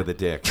chick Transylvania. with a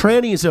dick.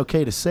 Tranny is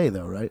okay to say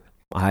though, right?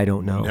 I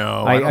don't know.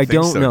 No, I don't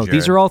don't think so, know. These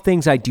Jared. are all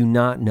things I do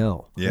not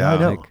know. Yeah, I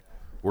know.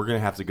 We're going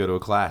to have to go to a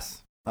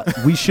class.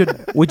 We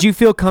should. Would you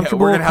feel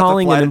comfortable we're gonna have to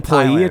calling fly an to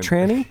employee a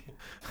Thailand.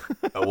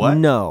 tranny? A what?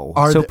 No.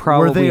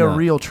 Were they a not.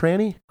 real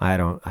tranny? I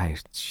don't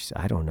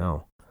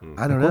know.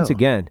 I don't know. Once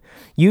again,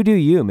 you do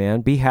you,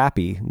 man. Be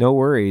happy. No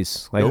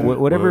worries. Like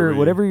whatever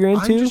you're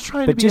into. I'm just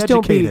trying but to be just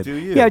educated. don't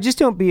be. Yeah, just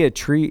don't be a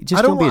tree.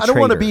 Just don't be a traitor. I don't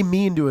want to be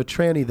mean to a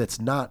tranny that's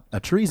not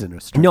a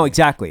treasonous tranny. No,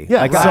 exactly.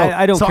 Yeah, like, so,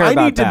 I don't care I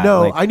about need to that.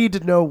 know. Like, I need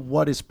to know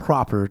what is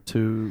proper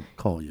to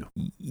call you.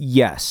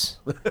 Yes.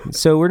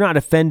 So we're not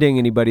offending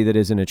anybody that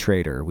isn't a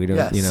traitor. We don't.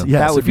 Yes.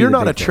 That would if be you're the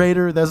not a big thing.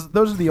 traitor, those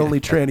are the only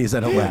trannies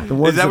that elect. The Is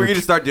ones that what are you're going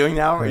to start doing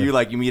now? Are you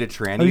like, you meet a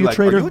tranny? Are you a like,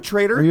 traitor? Are you a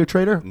traitor? Are you a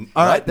traitor?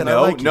 All right, then I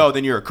like you. No,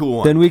 then you're a cool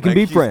one. Then we can Like,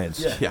 be he's-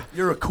 friends. Yeah.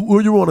 You're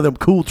one of them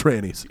cool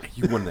trannies.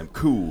 You're one of them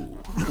cool.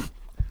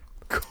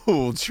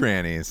 Cool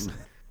trannies.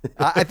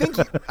 I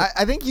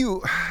think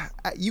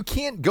you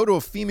can't go to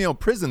a female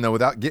prison though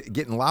without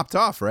getting lopped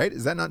off, right?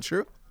 Is that not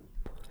true?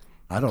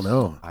 I don't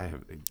know. I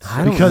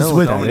don't Because know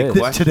with what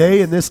that is. today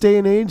in this day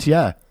and age,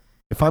 yeah.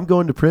 If I'm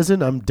going to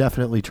prison, I'm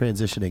definitely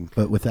transitioning,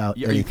 but without Are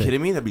you anything.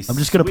 kidding me? That'd be I'm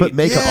just going to put sweet.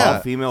 makeup Yeah. on.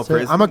 All female Say,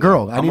 prison. I'm a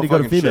girl. I I'm need a to go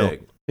to fucking female.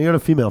 chick. I go to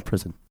female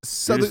prison.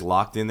 So You're just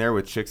locked in there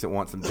with chicks that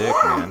want some dick,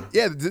 man.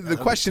 yeah, the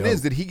question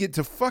is, did he get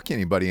to fuck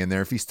anybody in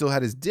there if he still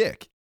had his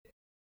dick?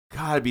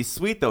 God, it'd be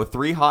sweet though.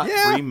 3 hot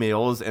Yeah. free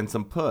meals and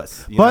some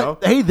puss. You know?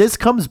 But hey, this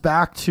comes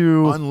back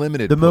to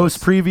Unlimited the puss.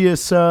 most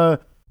previous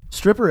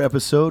stripper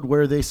episode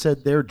where they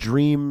said their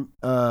dream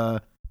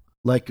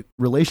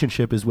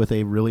relationship is with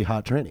a really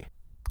hot tranny.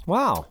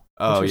 Wow.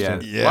 Oh yeah.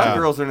 Yeah. A lot of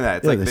girls are into that.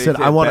 It's Yeah, like they they said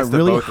get I want a best of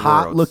really both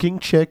hot worlds. looking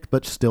chick,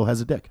 but still has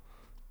a dick.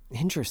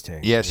 Interesting.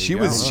 Yeah, she you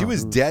was go. she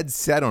was dead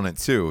set on it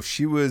too.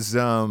 She was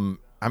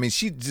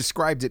she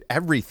described it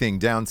everything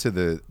down to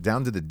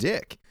the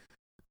dick.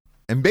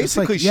 And Just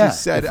like, basically yeah, she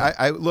said,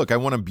 I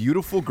want a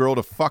beautiful girl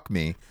to fuck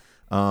me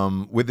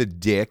with a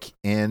dick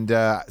and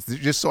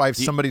just so I have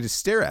somebody to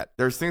stare at.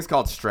 There's things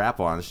called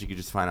strap-ons. You could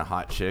just find a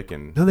hot chick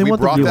and No, they We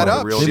want brought the real that one.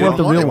 up. Real They shit. want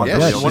the real one. Yeah,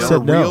 Yeah, she she wanted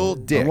said a no. real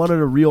dick. I wanted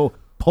a real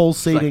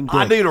pulsating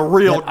I dick. need a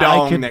real that I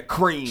dong can- that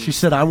creams. She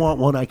said, I want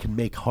one I can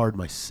make hard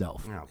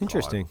myself. Oh, God.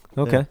 Interesting.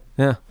 Okay.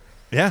 Yeah.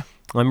 Yeah.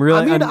 I'm really.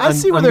 I mean, I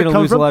see where I'm they're gonna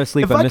coming lose from. a lot of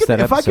sleep. If I missed could,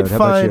 that if I episode. could How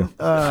about you?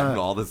 find,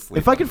 All the sleep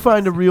if I could on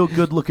find a real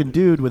good-looking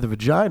dude with a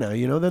vagina,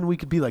 then we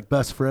could be like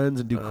best friends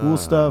and do cool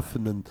stuff,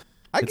 and then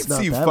I it's could not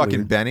see you that fucking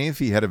weird. Benny if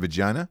he had a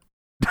vagina.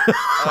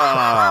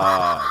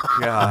 Oh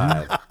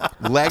God.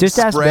 Legs Just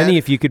ask spread. Benny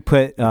if you could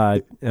put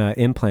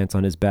implants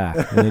on his back,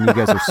 and then you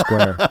guys are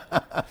square.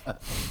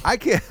 I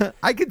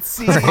could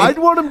see I'd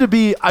want him to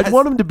be. I'd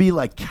want him to be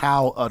like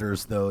cow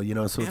udders, though.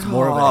 So it's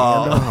more of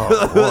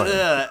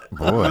a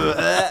hand.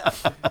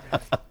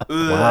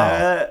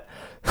 Wow.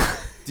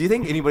 Do you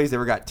think anybody's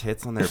ever got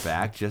tits on their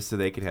back just so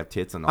they could have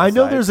tits on all I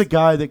know sides? there's a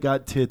guy that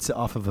got tits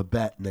off of a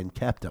bet and then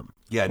kept them.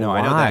 Yeah, no,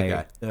 I know Why?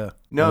 that guy. Yeah,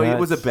 No, it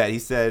was a That's- bet. He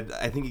said,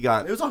 I think he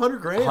got it was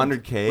 $100,000.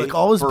 100K. Like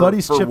all his for-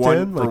 buddies for chipped one,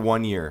 in for like,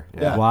 1 year.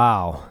 Yeah.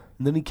 Wow.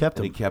 and then he kept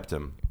And them. he kept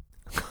him.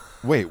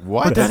 Wait,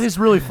 what? But that is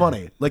really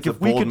funny. Like It's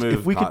if a we bold could, move,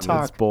 if we could Cotton.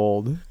 talk,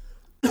 bold.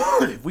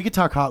 if we could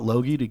talk hot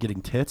Logie to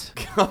getting tits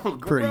Oh,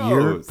 for a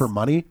year gross. for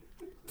money,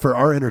 for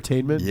our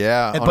entertainment.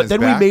 Yeah, on but his then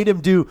back?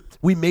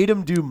 we made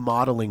him do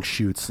modeling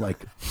shoots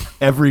like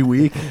every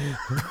week.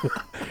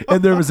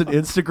 And there was an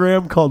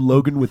Instagram called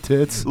Logan with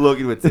Tits.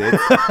 Logan with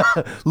tits.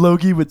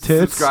 Logie with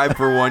Tits. Subscribe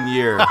for 1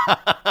 year.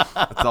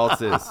 That's all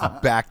it is.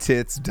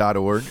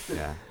 Backtits.org.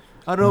 Yeah.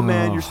 I don't know,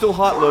 man. You're still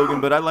hot,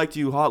 Logan, but I liked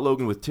you hot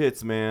Logan with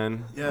tits,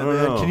 man. Yeah,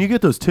 man. Can you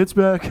get those tits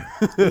back?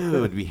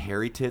 Ew, it'd be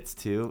hairy tits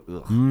too.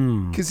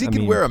 Because he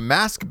could wear a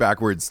mask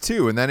backwards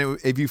too, and then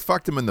if you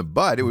fucked him in the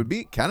butt, it would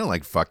be kind of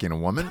like fucking a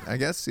woman, I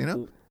guess. You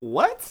know,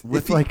 What?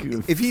 With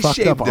if he fucked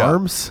shaved up up.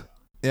 arms.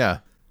 yeah.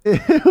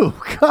 Ew,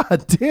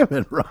 God damn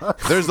it,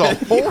 Ross. There's a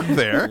hole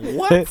there.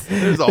 What?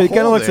 There's a It kind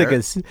of hole looks there. like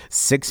a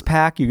six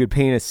pack. You could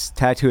paint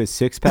tattoo a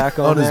six pack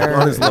on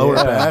his lower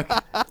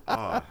back.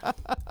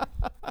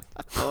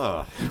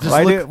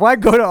 Why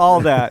go to all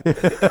that?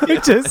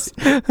 Just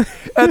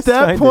At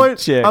that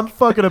point, I'm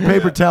fucking a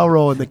paper towel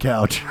roll in the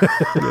couch.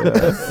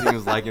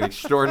 Seems like an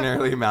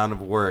extraordinarily amount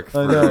of work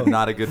for know.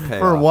 not a good payoff.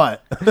 For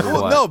what?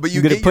 Well, no, but you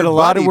You're gonna get put your a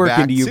lot of buddy work back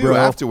into you, too bro.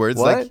 afterwards.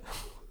 What? Like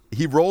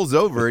he rolls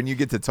over and you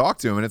get to talk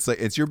to him, and it's like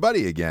it's your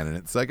buddy again, and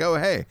it's like, oh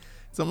hey,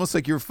 it's almost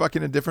like you're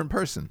fucking a different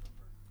person.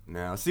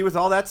 No, see, with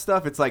all that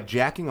stuff, it's like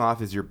jacking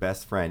off is your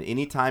best friend.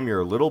 Anytime you're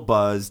a little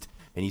buzzed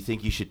and you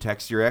think you should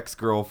text your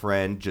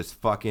ex-girlfriend, just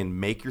fucking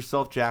make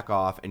yourself jack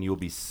off, and you'll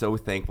be so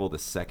thankful the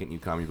second you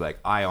come. You'll be like,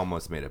 I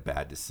almost made a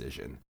bad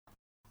decision.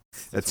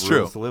 That's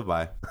rules true. to live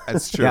by.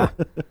 That's true. Yeah.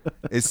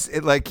 It's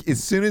like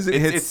as soon as it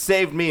hits. It's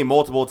saved me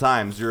multiple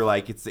times. You're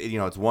like, it's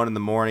 1 in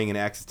the morning and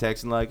ex is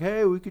texting like,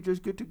 hey, we could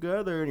just get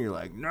together. And you're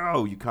like,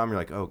 no. You come, you're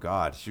like, oh,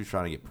 God, she was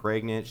trying to get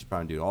pregnant. She's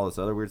trying to do all this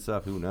other weird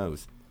stuff. Who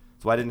knows?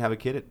 That's why I didn't have a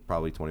kid at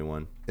probably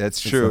 21.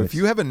 That's true. nice. If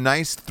you have a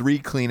nice 3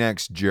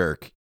 Kleenex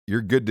jerk,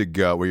 you're good to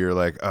go. Where you're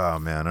like, oh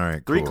man, all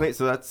right, cool.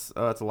 So that's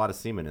a lot of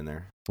semen in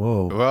there.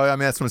 Whoa. Well, I mean,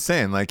 that's what I'm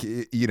saying. Like,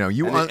 you know,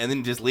 you And want.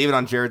 then just leave it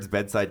on Jared's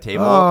bedside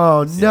table.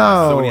 Oh,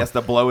 no. So when he has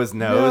to blow his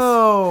nose.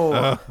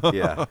 No.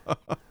 Yeah.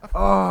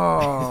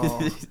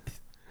 Oh.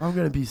 I'm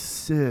going to be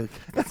sick.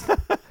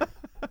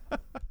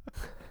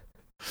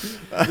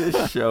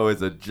 This show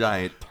is a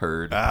giant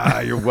turd.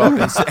 You're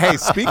welcome. Hey,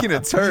 speaking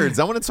of turds,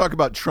 I want to talk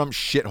about Trump's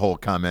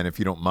shithole comment, if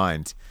you don't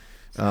mind.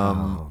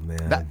 Oh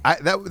man.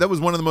 That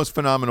was one of the most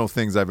phenomenal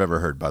things I've ever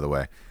heard, by the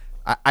way.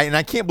 And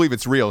I can't believe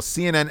it's real.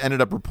 CNN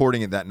ended up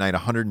reporting it that night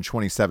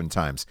 127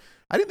 times.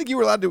 I didn't think you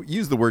were allowed to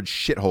use the word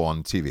shithole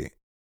on TV.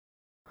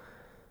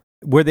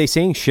 Were they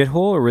saying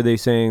shithole or were they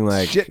saying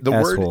like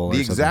The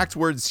exact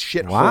words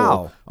shithole.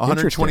 Wow.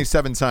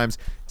 127 times.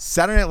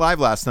 Saturday Night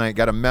Live last night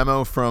got a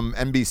memo from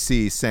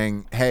NBC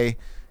saying, hey,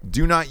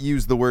 do not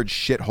use the word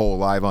shithole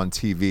live on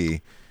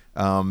TV.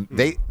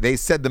 They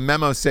said the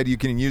memo said you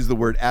can use the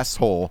word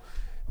s-hole.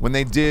 When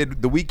they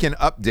did the weekend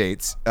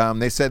updates,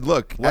 they said,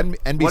 look,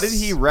 NBC. What did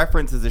he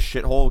reference as a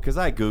shithole? Because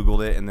I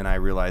Googled it and then I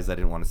realized I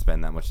didn't want to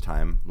spend that much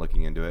time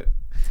looking into it.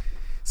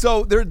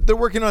 So they're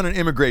working on an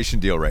immigration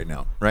deal right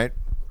now, right?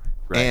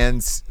 Right.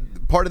 And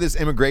part of this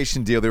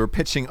immigration deal, they were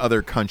pitching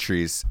other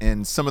countries,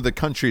 and some of the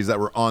countries that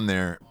were on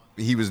there,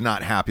 he was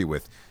not happy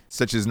with,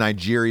 such as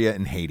Nigeria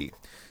and Haiti.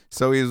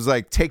 So he was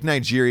like, take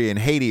Nigeria and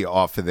Haiti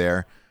off of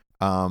there.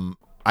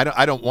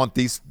 I don't want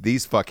these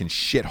fucking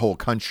shithole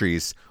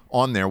countries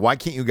on there. Why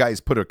can't you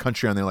guys put a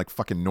country on there like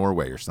fucking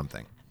Norway or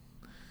something?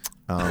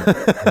 And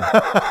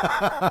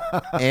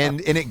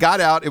it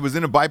got out. It was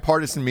in a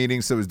bipartisan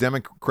meeting, so it was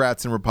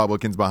Democrats and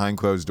Republicans behind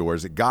closed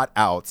doors. It got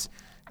out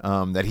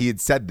that he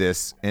had said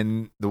this,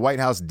 and the White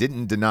House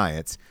didn't deny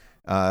it.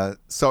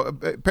 So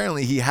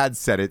apparently he had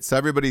said it. So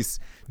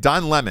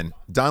Don Lemon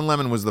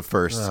was the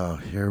first. Oh,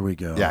 here we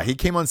go. Yeah, he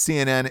came on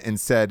CNN and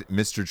said,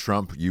 Mr.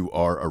 Trump, you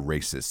are a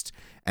racist.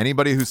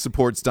 Anybody who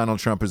supports Donald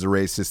Trump is a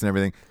racist and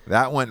everything.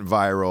 That went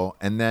viral.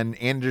 And then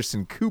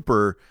Anderson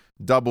Cooper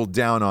doubled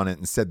down on it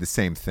and said the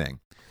same thing.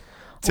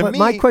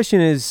 My question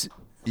is,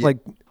 like,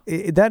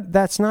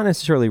 that's not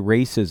necessarily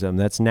racism.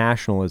 That's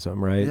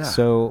nationalism, right? Yeah.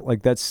 So,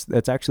 like, that's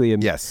actually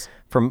yes.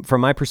 From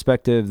my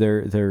perspective,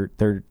 they're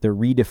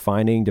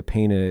redefining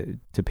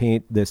to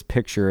paint this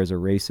picture as a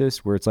racist,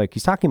 where it's like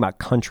he's talking about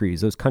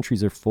countries. Those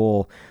countries are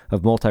full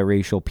of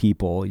multiracial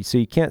people. So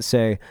you can't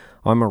say,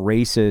 oh, I'm a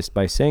racist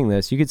by saying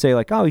this. You could say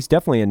like, oh, he's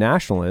definitely a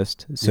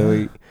nationalist.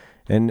 So,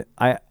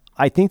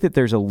 I think that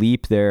there's a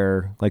leap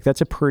there. Like that's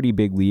a pretty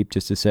big leap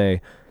just to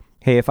say,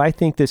 hey, if I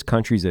think this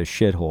country's a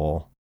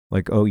shithole,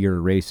 like, oh, you're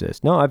a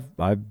racist. No,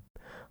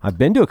 I've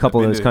been to a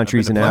couple of those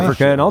countries in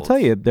Africa, and I'll tell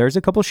you, there's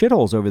a couple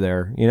shitholes over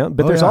there, you know.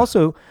 But there's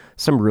also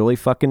some really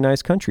fucking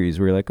nice countries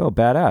where you're like, oh,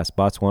 badass,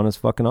 Botswana's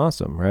fucking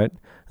awesome, right?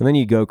 And then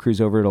you go cruise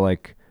over to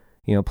like,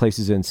 you know,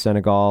 places in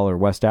Senegal or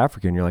West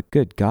Africa, and you're like,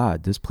 good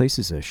God, this place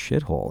is a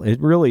shithole. It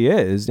really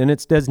is, and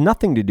it has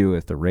nothing to do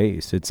with the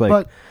race. It's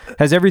like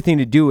has everything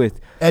to do with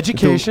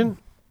education,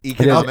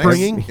 economics,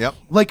 upbringing. Yep.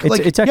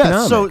 It's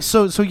economics.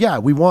 So yeah,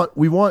 we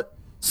want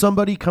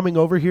somebody coming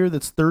over here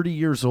that's 30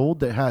 years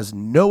old that has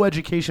no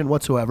education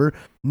whatsoever,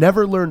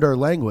 never learned our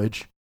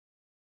language,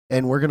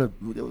 and we're gonna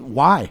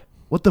why?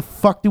 What the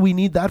fuck do we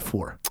need that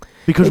for?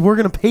 Because we're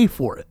gonna pay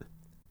for it.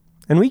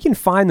 And we can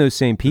find those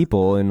same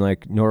people in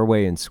like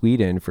Norway and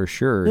Sweden for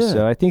sure. Yeah.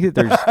 So I think that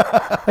there's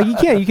like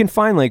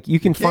you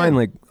can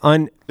find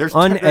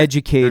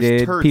uneducated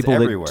there's turds people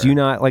everywhere. that do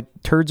not like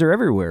turds are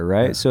everywhere,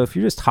 right? Yeah. So if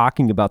you're just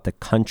talking about the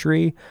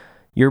country,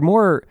 you're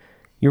more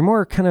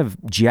kind of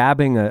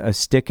jabbing a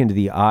stick into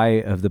the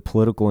eye of the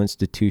political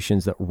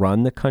institutions that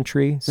run the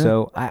country.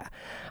 So I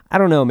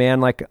don't know,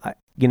 man. Like,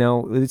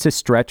 it's a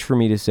stretch for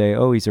me to say,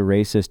 oh, he's a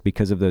racist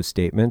because of those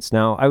statements.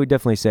 Now, I would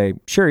definitely say,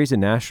 sure, he's a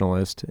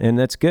nationalist, and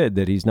that's good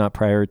that he's not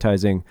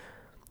prioritizing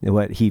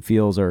what he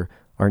feels are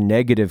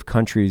negative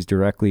countries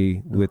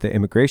directly with the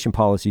immigration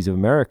policies of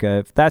America.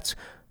 If that's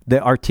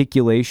the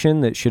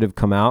articulation that should have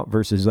come out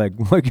versus like,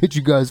 why can't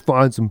you guys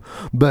find some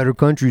better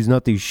countries,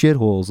 not these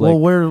shitholes? Like,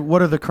 well,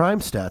 what are the crime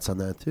stats on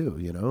that too?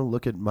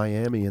 Look at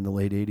Miami in the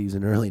late 80s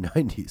and early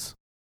 90s.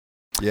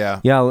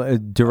 Yeah,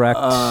 direct,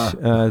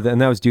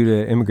 and that was due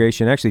to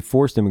immigration, actually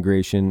forced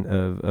immigration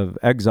of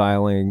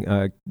exiling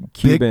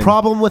Cuban. Big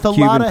problem with a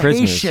Cuban lot of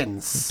prisoners.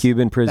 Haitians.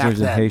 Cuban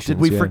prisoners and Haitians. Did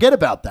we forget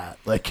about that?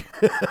 Like,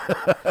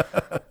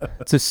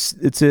 it's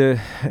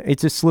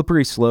a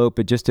slippery slope.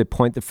 But just to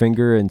point the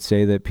finger and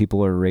say that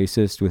people are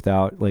racist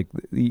without like,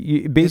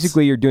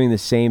 basically you're doing the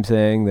same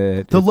thing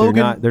that they're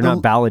not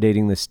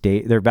validating the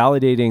state. They're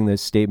validating the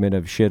statement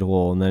of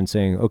shithole and then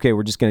saying, okay,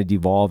 we're just going to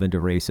devolve into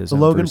racism. The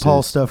Logan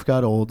Paul stuff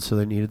got old, so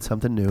they needed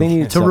something new. They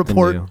needed to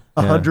report new.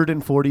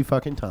 140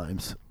 fucking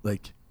times.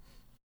 Like,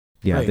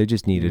 yeah, they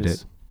just needed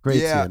it.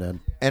 Great CNN.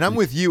 And I'm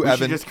with you, we Evan.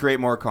 should just create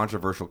more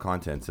controversial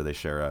content so they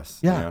share us.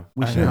 Yeah,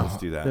 we should. Let's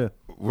do that. Yeah.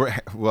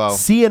 Well,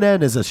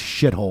 CNN is a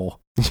shithole.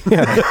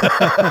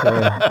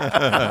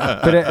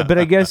 But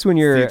I guess when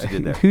you're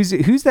who's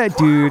that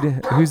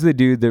dude? Who's the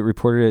dude that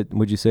reported it?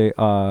 Would you say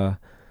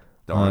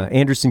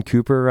Anderson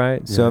Cooper,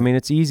 right? Yeah. So I mean,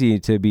 it's easy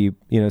to be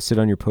sit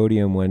on your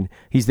podium when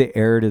he's the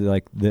heir to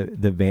like the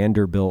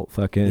Vanderbilt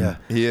fucking. Yeah,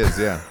 he is.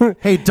 Yeah.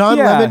 Hey, Don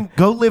Lemon,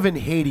 go live in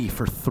Haiti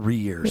for 3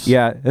 years.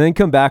 Yeah, and then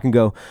come back and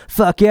go,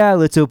 fuck yeah,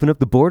 let's open up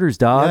the borders,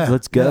 dog.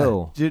 Let's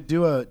go. Yeah.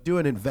 Do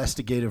an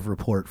investigative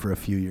report for a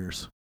few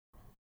years.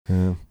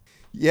 Yeah.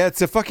 Yeah,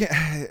 it's a fucking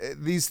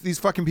these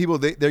fucking people.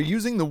 They're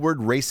using the word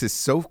racist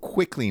so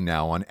quickly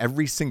now on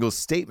every single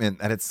statement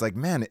that it's like,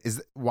 man,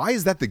 why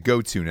is that the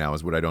go-to now?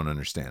 Is what I don't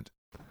understand.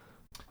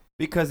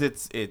 Because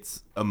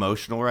it's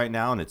emotional right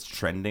now and it's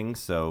trending,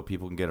 so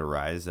people can get a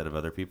rise out of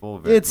other people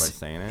by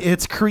saying it.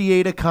 It's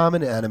create a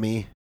common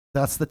enemy.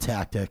 That's the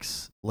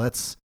tactics.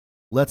 Let's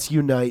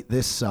unite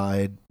this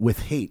side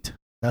with hate.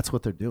 That's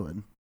what they're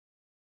doing.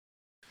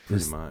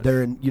 Pretty much.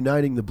 They're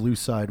uniting the blue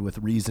side with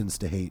reasons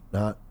to hate,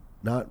 not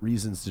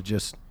reasons to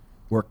just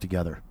work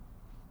together.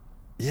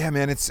 Yeah,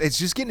 man, it's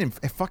just getting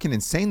fucking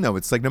insane though.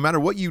 It's like no matter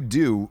what you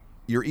do,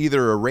 you're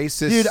either a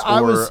racist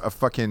or a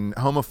fucking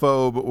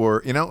homophobe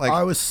or like.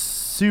 I was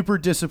super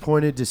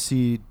disappointed to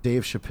see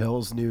Dave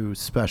Chappelle's new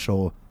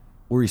special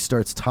where he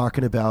starts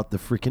talking about the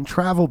freaking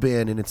travel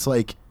ban, and it's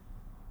like,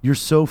 you're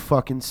so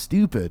fucking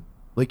stupid.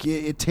 Like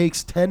it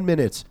takes 10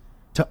 minutes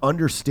to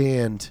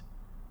understand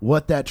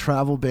what that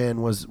travel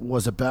ban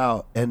was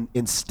about, and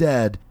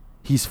instead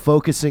he's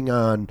focusing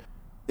on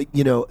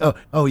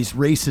he's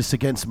racist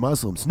against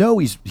Muslims. No,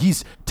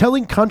 he's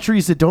telling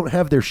countries that don't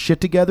have their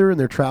shit together and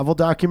their travel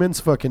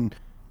documents fucking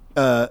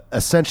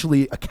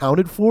essentially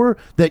accounted for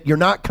that you're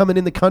not coming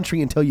in the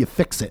country until you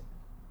fix it.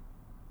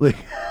 Like,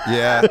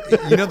 yeah,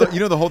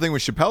 the whole thing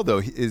with Chappelle though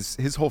is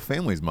his whole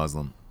family's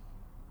Muslim.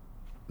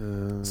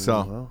 He's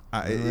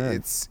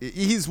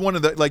one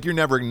of the, like, you're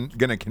never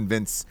gonna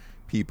convince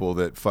people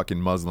that fucking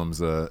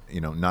Muslims,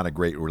 not a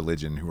great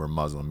religion who are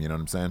Muslim. You know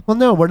what I'm saying? Well,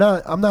 no, we're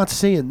not. I'm not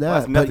saying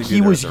that. But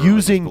he was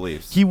saying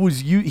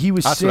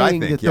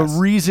that the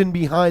reason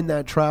behind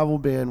that travel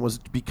ban was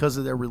because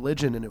of their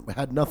religion, and it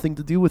had nothing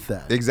to do with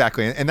that.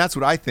 Exactly, and that's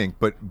what I think.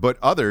 But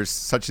others,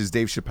 such as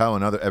Dave Chappelle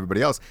and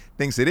everybody else,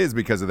 thinks it is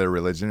because of their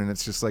religion, and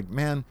it's just like,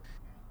 man,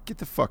 get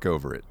the fuck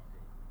over it.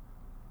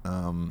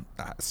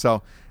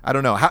 So I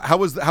don't know. How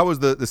was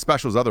the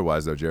specials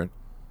otherwise though, Jared?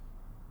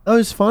 Oh,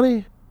 it's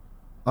funny.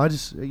 I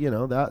just,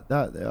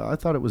 that I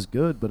thought it was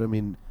good, but I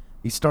mean,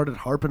 he started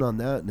harping on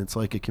that, and it's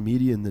like a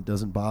comedian that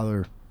doesn't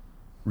bother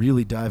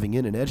really diving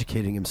in and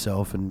educating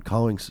himself and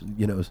calling,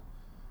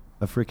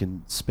 a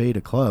freaking spade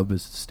a club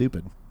is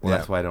stupid. Well,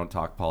 that's why I don't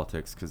talk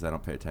politics, because I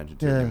don't pay attention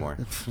to it anymore.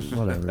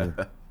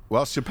 Whatever.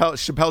 Well,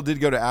 Chappelle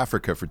did go to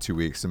Africa for 2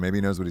 weeks, so maybe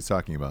he knows what he's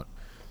talking about.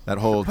 That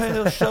whole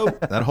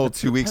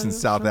 2 weeks in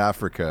South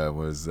Africa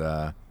was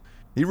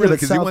he went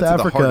to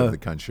the heart of the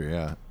country.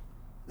 Yeah.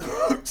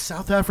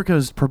 South Africa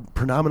is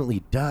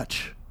predominantly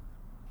Dutch.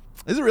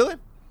 Is it really?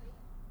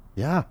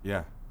 Yeah.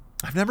 Yeah.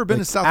 I've never been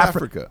to South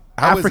Africa.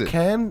 How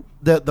African,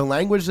 is it? The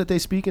language that they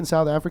speak in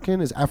South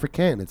African is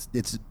Afrikaan.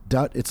 It's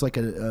Dutch. It's like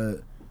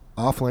a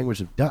off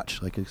language of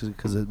Dutch, like,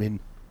 because I mean,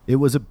 it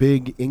was a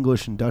big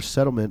English and Dutch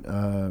settlement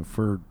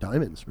for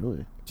diamonds,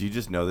 really. Do you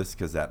just know this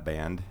because that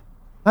band?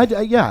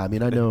 Yeah, I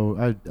mean, I know.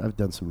 I've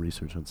done some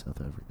research on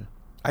South Africa.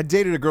 I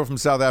dated a girl from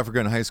South Africa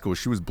in high school.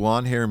 She was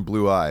blonde hair and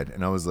blue eyed,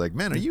 and I was like,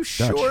 "Man, are you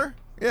sure?"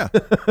 Yeah,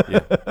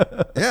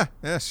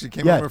 yeah. She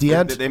came over.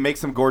 D'Ant. They make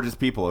some gorgeous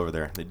people over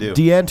there. They do.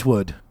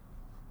 D'Antwood.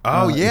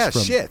 Oh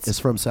It's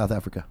from South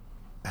Africa.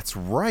 That's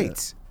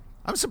right. Yeah.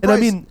 I'm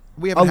surprised. And I mean,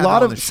 we haven't had lot it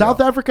on of the show.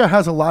 South Africa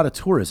has a lot of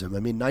tourism. I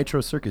mean,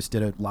 Nitro Circus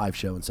did a live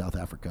show in South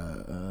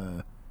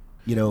Africa.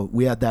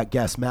 We had that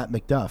guest, Matt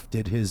McDuff,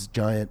 did his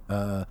giant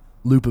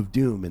Loop of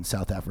Doom in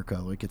South Africa.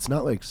 Like, it's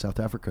not like South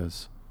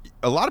Africa's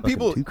a lot of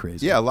people too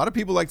crazy. Yeah, a lot of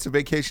people like to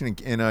vacation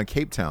in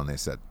Cape Town. They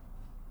said.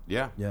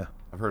 Yeah. Yeah.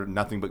 I've heard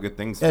nothing but good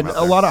things. And from a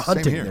out lot there. of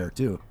hunting here. there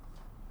too.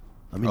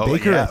 I mean, Oh,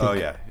 Baker. yeah. I think Oh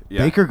yeah.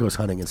 Baker goes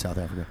hunting in South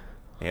Africa.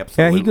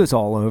 Absolutely. Yeah, he goes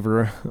all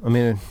over. I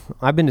mean,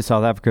 I've been to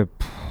South Africa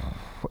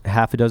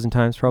half a dozen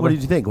times probably. What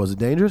did you think? Was it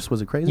dangerous?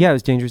 Was it crazy? Yeah, it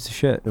was dangerous as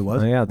shit. It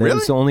was? Yeah, Really?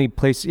 it's the only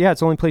place. Yeah, it's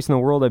the only place in the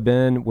world I've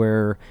been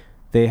where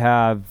they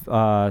have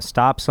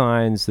stop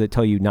signs that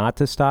tell you not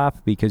to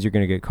stop because you're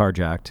going to get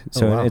carjacked.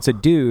 So wow. it's a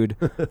dude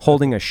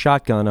holding a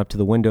shotgun up to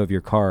the window of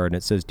your car, and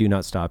it says, "Do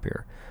not stop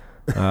here."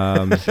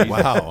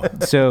 Wow.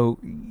 So,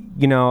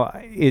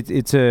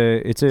 it's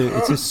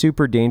a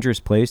super dangerous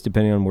place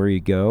depending on where you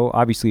go.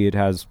 Obviously, it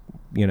has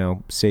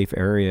safe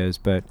areas,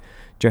 but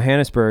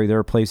Johannesburg, there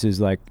are places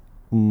like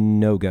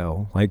no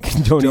go. Like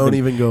don't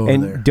even go over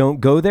and there. don't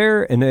go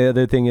there. And the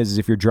other thing is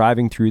if you're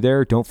driving through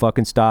there, don't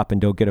fucking stop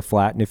and don't get a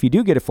flat. And if you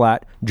do get a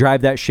flat,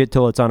 drive that shit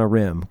till it's on a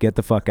rim. Get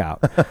the fuck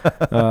out.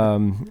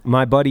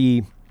 My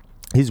buddy,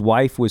 his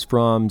wife was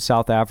from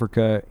South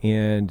Africa,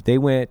 and they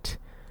went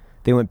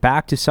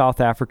back to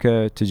South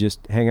Africa to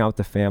just hang out with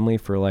the family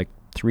for like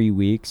 3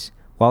 weeks.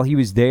 While he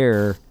was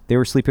there, they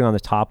were sleeping on the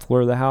top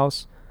floor of the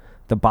house.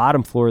 The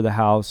bottom floor of the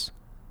house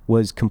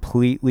was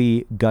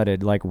completely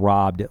gutted, like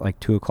robbed at like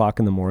 2:00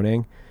 in the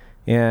morning.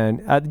 And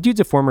the dude's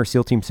a former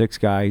SEAL Team 6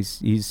 guy.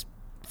 He's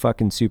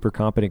fucking super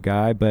competent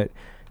guy, but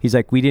he's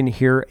like, we didn't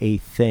hear a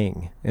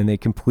thing. And they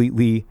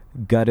completely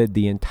gutted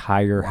the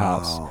entire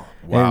house.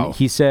 Wow. And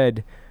he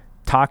said,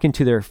 talking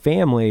to their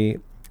family,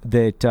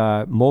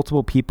 that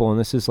multiple people, and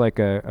this is like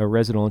a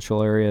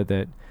residential area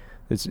that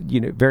it's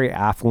very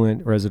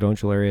affluent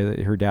residential area, that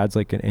her dad's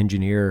like an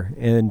engineer,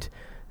 and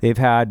they've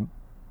had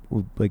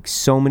like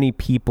so many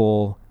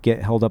people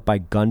get held up by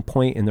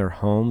gunpoint in their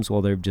homes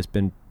while they've just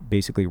been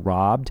basically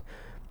robbed,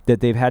 that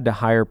they've had to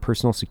hire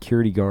personal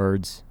security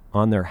guards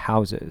on their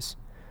houses.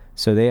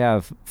 So they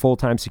have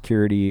full-time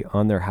security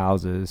on their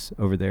houses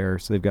over there.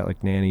 So they've got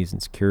like nannies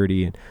and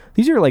security, and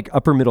these are like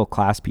upper middle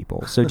class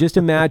people. So just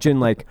imagine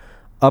like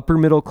upper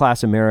middle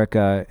class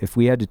America, if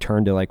we had to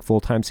turn to like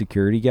full-time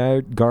security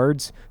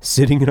guards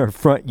sitting in our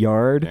front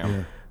yard.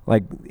 Yeah.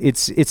 Like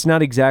it's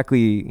not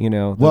exactly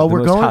the Well, the we're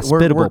most going.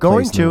 hospitable We're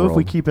going place in the to if we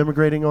world. keep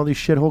immigrating all these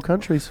shithole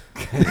countries.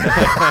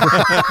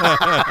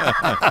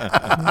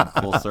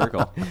 Full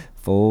circle.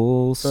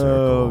 Full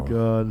circle.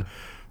 God.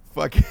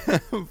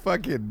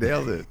 Fucking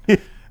nailed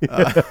it.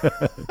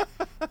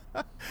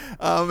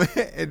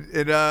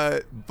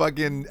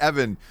 Fucking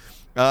Evan.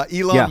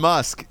 Elon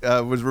Musk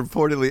was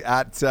reportedly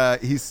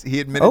at. He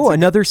admitted. Oh, to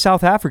another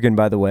South African,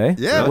 by the way.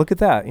 Yeah. Look at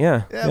that.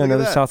 Yeah, Yeah, look at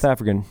another that. South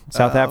African.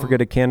 South Africa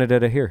to Canada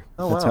to here.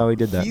 That's wow. how he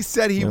did that. He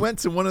said he went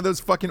to one of those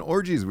fucking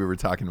orgies we were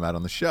talking about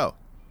on the show.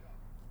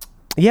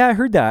 Yeah, I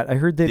heard that. I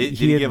heard that Did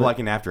he had, give like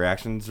an after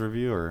actions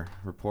review or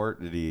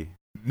report? Did he?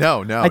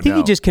 No. I think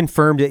he just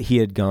confirmed that he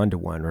had gone to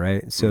one,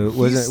 right? So it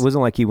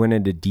wasn't like he went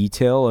into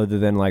detail other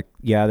than like,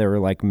 yeah, there were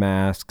like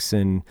masks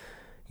and,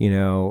 he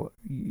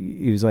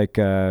was like,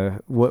 I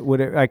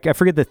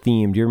forget the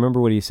theme. Do you remember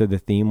what he said the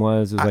theme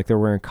was? It was like they're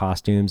wearing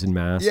costumes and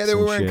masks. Yeah, they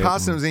were and wearing shit.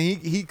 costumes, and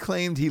he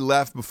claimed he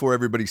left before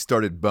everybody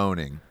started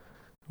boning.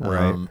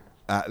 Right.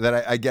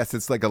 That I guess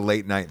it's like a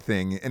late night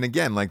thing. And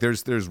again, like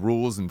there's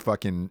rules and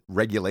fucking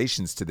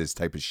regulations to this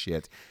type of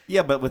shit.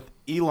 Yeah, but with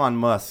Elon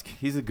Musk,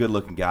 he's a good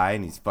looking guy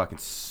and he's fucking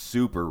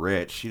super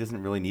rich. He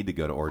doesn't really need to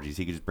go to orgies.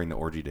 He could just bring the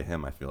orgy to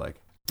him, I feel like.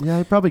 Yeah,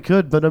 he probably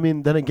could, but I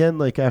mean, then again,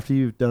 like after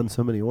you've done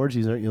so many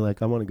orgies, aren't you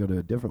like, I want to go to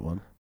a different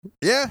one?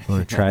 Yeah.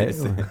 Want to try it?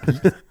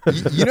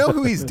 You know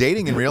who he's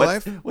dating in real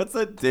life? What's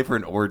a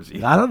different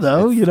orgy? I don't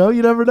know. You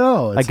never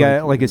know. I It's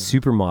got like a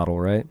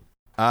supermodel, right?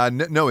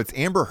 No, it's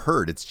Amber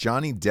Heard. It's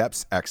Johnny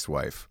Depp's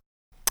ex-wife,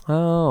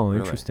 Oh,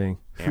 Really? interesting.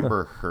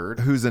 Amber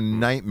Heard? who's a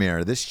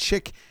nightmare. This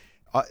chick,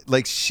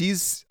 like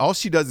all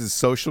she does is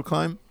social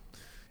climb.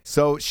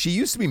 So she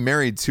used to be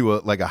married to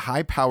a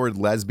high-powered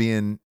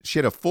lesbian. She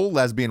had a full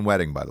lesbian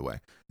wedding, by the way.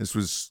 This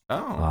was Oh.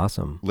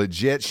 Awesome.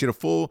 legit. She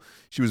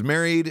was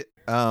married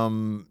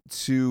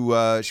she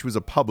was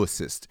a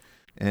publicist,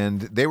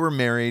 and they were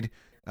married.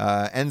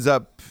 Ends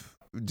up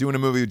doing a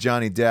movie with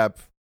Johnny Depp.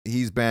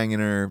 He's banging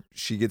her.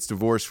 She gets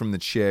divorced from the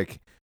chick,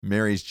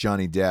 marries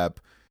Johnny Depp.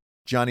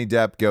 Johnny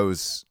Depp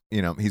goes,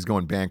 he's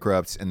going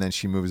bankrupt, and then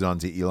she moves on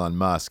to Elon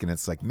Musk, and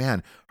it's like,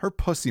 man, her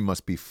pussy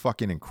must be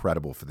fucking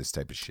incredible for this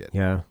type of shit.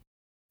 Yeah.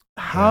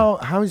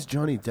 How is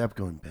Johnny Depp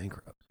going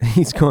bankrupt?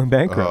 He's going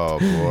bankrupt. Oh,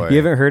 boy. You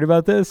haven't heard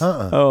about this?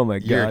 Uh-uh. Oh my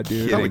You're god,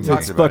 dude! kidding It's me.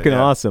 Talked about fucking it,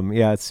 yeah. awesome.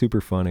 Yeah, it's super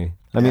funny.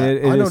 I mean,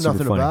 it I know is super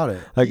nothing funny. about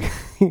it. Like,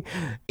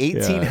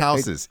 18 Yeah.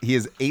 houses. He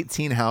has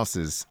 18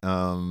 houses.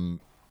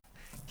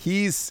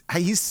 He's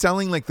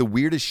selling like the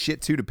weirdest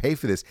shit too to pay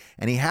for this,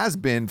 and he has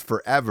been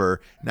forever.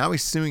 Now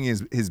he's suing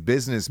his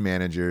business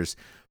managers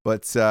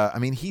But I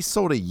mean, he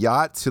sold a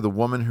yacht to the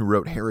woman who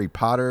wrote Harry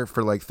Potter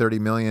for like $30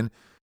 million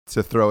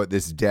to throw at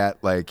this debt.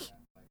 Like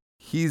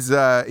he's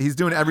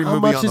doing every movie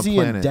on the planet. How much is he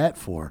in debt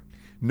for?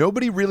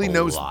 Nobody really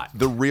knows lot.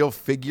 the real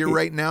figure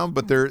right now,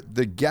 but the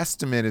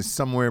guesstimate is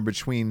somewhere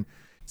between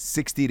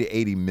 60 to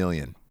 80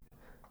 million.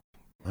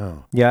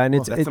 Oh. Yeah, and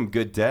That's some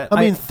good debt.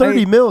 I mean,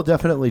 30 mil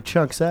definitely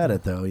chunks at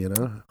it, though, you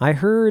know? I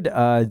heard,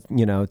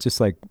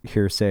 just like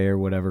hearsay or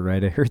whatever,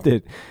 right? I heard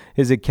that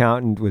his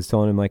accountant was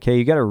telling him, like, hey,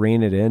 you got to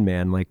rein it in,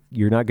 man. Like,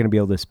 you're not going to be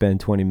able to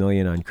spend $20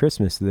 million on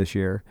Christmas this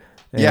year.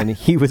 And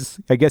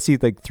I guess he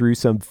like threw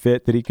some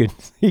fit that he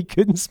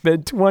couldn't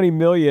spend $20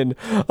 million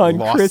on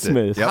Lost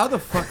Christmas. Yep. How the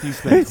fuck do you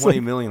spend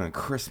 $20 million on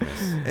Christmas?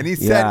 And he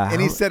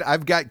said,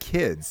 I've got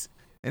kids.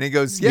 And he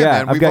goes,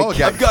 man, I've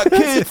got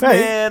kids,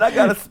 man. I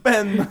gotta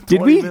spend.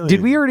 Did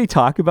we already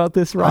talk about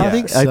this, Rob? I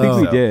think so. I think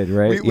we did,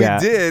 right? We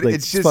did. Like,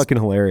 it's just fucking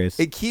hilarious.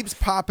 It keeps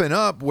popping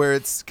up where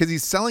it's because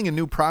he's selling a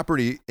new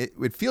property.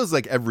 It feels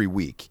like every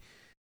week.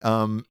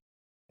 And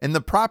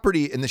the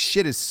property and the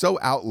shit is so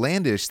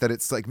outlandish that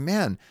it's like,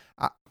 man,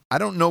 I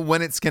don't know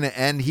when it's going to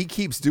end. He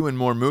keeps doing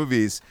more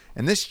movies.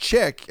 And this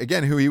chick,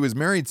 again, who he was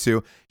married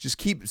to, just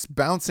keeps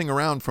bouncing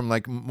around from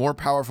like more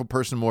powerful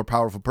person.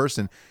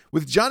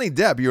 With Johnny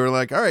Depp, you were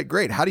like, all right,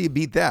 great. How do you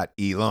beat that?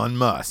 Elon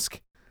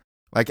Musk.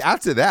 Like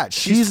after that,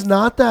 she's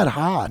not that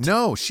hot.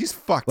 No, she's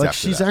fucked like after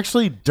she's that.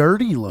 actually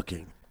dirty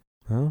looking.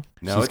 Huh?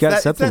 No, She's it's got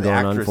that, something it's that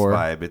going on actress for her.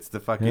 vibe. It's the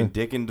fucking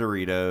dick and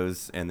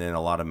Doritos and then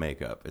a lot of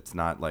makeup. It's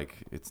not like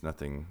it's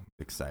nothing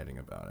exciting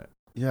about it.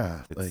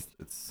 Yeah, It's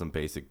some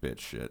basic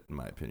bitch shit, in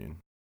my opinion.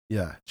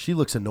 Yeah, she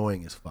looks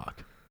annoying as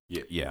fuck.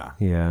 Yeah.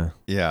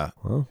 Yeah.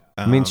 Well,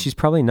 I mean, she's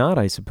probably not,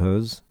 I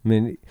suppose. I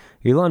mean,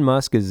 Elon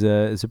Musk is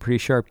a pretty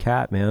sharp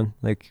cat, man.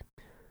 Like,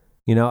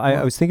 you know,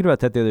 I was thinking about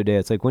that the other day.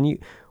 It's like when you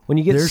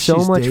get so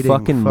much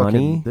fucking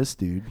money, this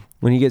dude.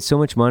 when you get so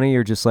much money,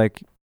 you're just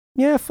like,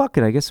 yeah, fuck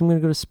it. I guess I'm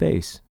gonna go to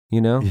space. You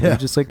know, Yeah. you're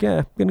just like, yeah,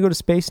 I'm gonna go to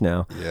space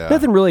now. Yeah.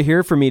 Nothing really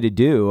here for me to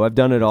do. I've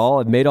done it all.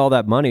 I've made all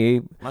that money.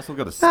 Might as well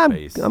go to I'm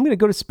space. gonna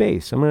go to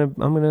space. I'm gonna.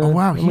 Oh,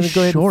 wow, I'm gonna he's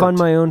go ahead and short. fund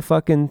my own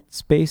fucking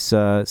space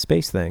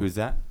thing. Who's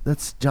that?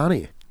 That's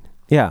Johnny.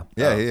 Yeah.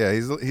 Yeah.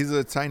 He's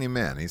a tiny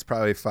man. He's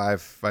probably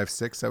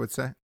 5'6", I would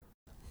say.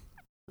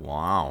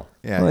 Wow.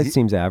 Yeah. Well, it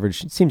seems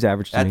average. It seems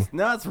average to me.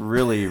 That's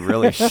really,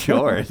 really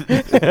short.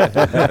 It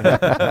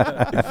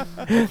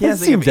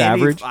seems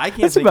average. I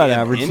can't That's think about of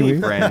average to any me.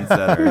 friends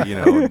that are,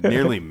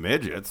 nearly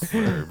midgets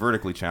or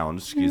vertically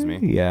challenged, excuse me.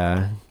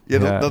 Yeah.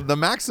 Yeah, the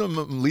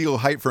maximum legal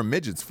height for a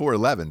midget's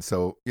 4'11",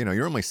 so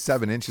you're only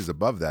 7 inches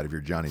above that if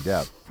you're Johnny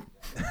Depp.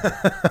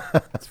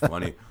 That's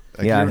funny.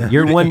 Like, Yeah,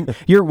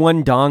 you're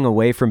one dong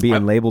away from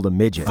being labeled a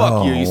midget.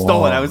 Fuck you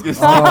stole it. I was going to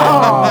say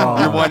that.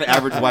 You're one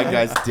average white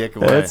guy's dick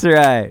away. That's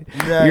right.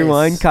 Nice. You're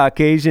one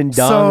Caucasian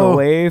dong So,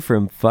 away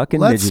from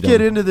fucking Let's midgetdom.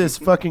 get into this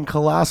fucking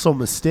colossal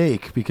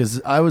mistake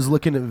because I was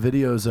looking at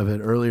videos of it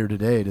earlier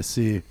today to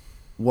see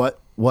what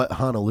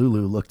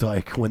Honolulu looked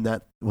like when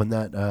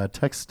that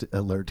text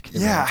alert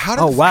came yeah, out. how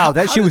did Oh wow, how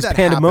that shit did was that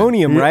happen?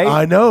 pandemonium, right?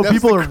 I know. That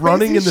was People the are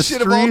running in the craziest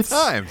shit of all streets.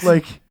 times.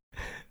 Like,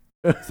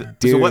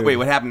 So wait,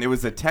 what happened? It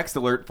was a text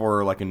alert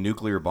for like a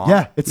nuclear bomb?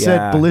 yeah, it Yeah.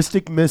 said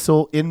ballistic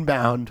missile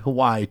inbound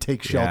Hawaii.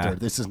 Take shelter. Yeah.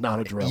 This is not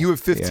a drill. You have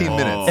 15 Yeah.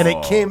 minutes. and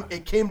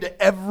it came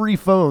to every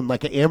phone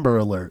like an Amber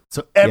Alert.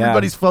 So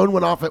everybody's phone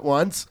went off at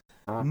once.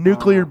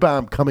 Nuclear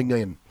bomb coming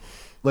in.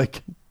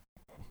 Like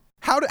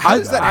How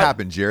does that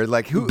happen, Jared?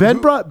 Like Ben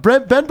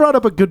brought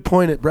up a good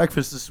point at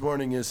breakfast this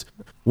morning. Is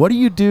what do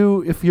you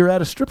do if you're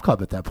at a strip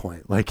club at that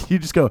point? Like you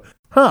just go,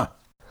 huh?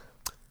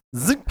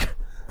 Zink.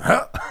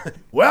 Huh?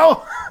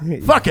 Well,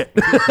 fuck it.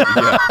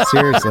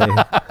 Seriously.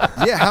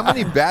 Yeah, how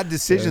many bad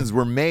decisions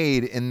were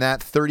made in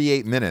that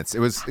 38 minutes? It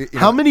was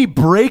How many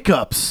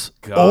breakups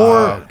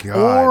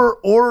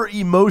or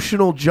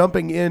emotional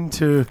jumping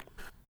into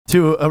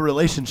a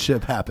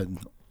relationship happened,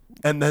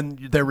 and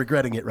then they're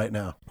regretting it right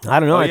now. I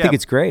don't know. I think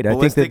it's great. I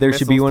think that there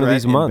should be one of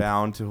these a month.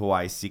 Bound to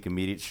Hawaii, seek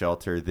immediate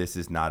shelter. This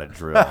is not a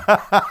drill.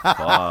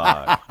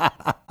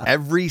 Fuck.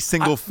 every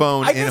single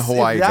phone I in guess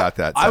Hawaii if got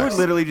that I would text.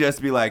 literally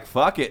just be like,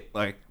 fuck it.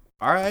 Like,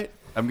 all right,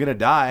 I'm going to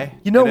die.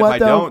 You know and what, if I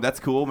though? don't, that's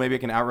cool. Maybe I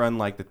can outrun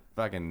like the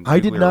fucking I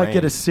did nuclear not rain.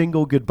 get a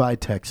single goodbye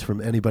text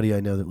from anybody I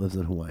know that lives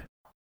in Hawaii.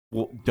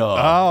 Well, duh.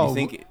 Oh. You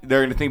think they're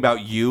going to think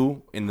about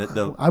you in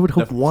the I would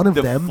hope one of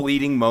the them.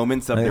 fleeting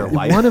moments of their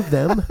life? One of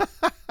them.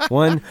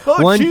 One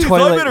Jeez,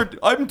 toilet.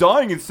 I'm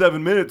dying in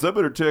 7 minutes. I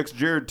better text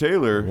Jared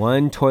Taylor.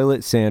 One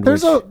toilet sandwich.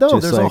 There's a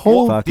Just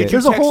whole fuck it.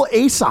 there's a whole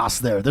ASOS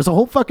there. There's a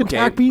whole fucking Okay.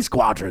 TAC B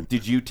squadron.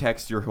 Did you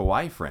text your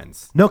Hawaii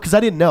friends? No, because I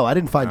didn't know. I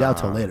didn't find out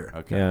till later.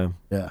 Okay. Yeah.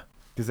 Yeah.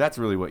 Because that's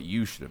really what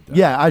you should have done.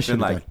 Yeah, I Been should have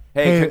like, done.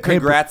 hey,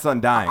 congrats on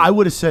dying. I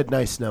would have said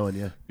nice knowing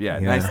you. yeah,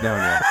 Yeah. nice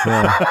knowing you.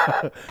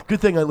 Yeah. Good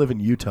thing I live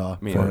in Utah.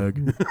 Me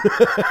Fag.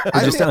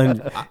 Just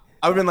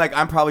I would have been like,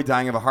 I'm probably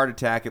dying of a heart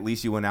attack. At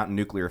least you went out in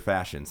nuclear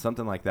fashion.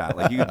 Something like that.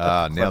 Like, you could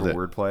nailed clever it.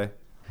 wordplay.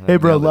 Hey,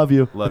 bro, love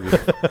you. Love you.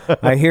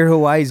 I hear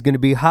Hawaii's going to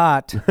be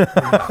hot.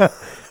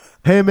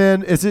 Hey,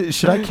 man,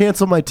 should I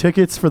cancel my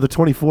tickets for the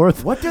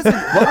 24th? What would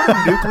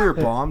a nuclear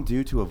bomb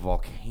do to a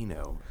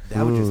volcano?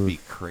 That would just be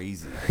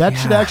crazy. That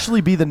should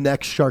actually be the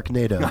next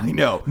Sharknado. I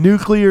know.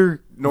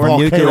 Nuclear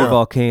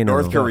volcano.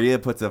 North Korea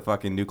puts a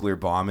fucking nuclear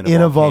bomb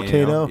in a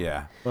volcano.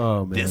 Yeah.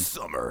 Oh man, This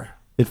summer.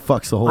 it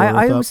fucks the whole.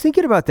 I earth up. was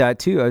thinking about that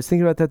too. I was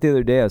thinking about that the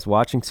other day. I was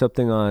watching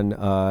something on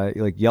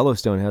like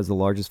Yellowstone has the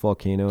largest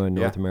volcano in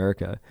North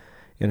America.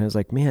 And I was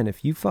like, man,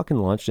 if you fucking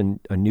launched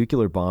a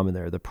nuclear bomb in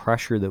there, the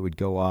pressure that would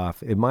go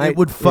off, it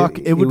would fuck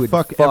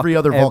every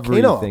other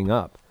volcano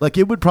up. Like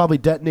it would probably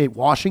detonate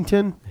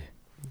Washington.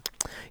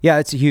 Yeah,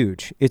 it's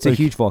huge. It's a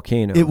huge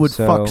volcano. It would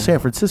fuck San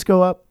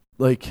Francisco up.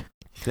 Like,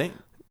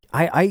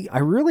 I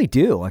really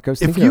do. Like I was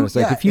thinking,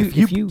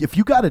 if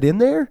you got it in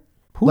there,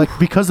 like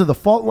because of the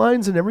fault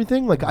lines and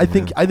everything, like I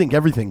think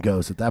everything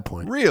goes at that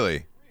point.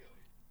 Really?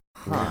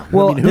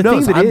 Well, I mean, who the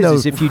knows? thing that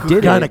is if you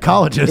did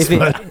gynecologist,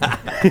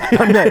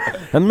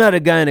 I'm not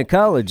a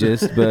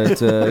gynecologist, but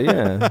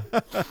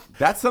yeah,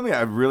 that's something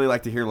I'd really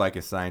like to hear like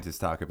a scientist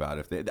talk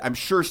about. I'm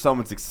sure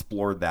someone's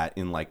explored that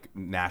in like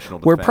national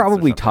defense. We're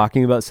probably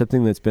talking about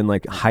something that's been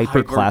like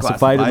hyper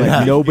classified and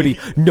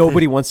like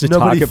nobody wants to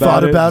talk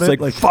about it.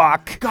 It's like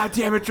fuck. God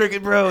damn it,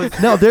 Drinking Bros.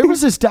 No, there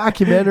was this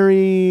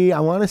documentary I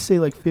want to say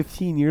like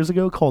 15 years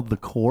ago called The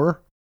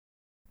Core.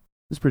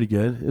 It was pretty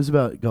good. It was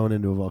about going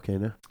into a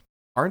volcano.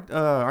 Aren't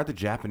the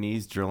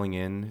Japanese drilling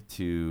in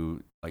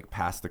to like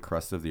past the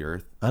crust of the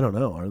earth? I don't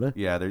know. Are they?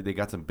 Yeah, they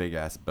got some big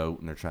ass boat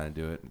and they're trying to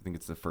do it. I think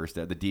it's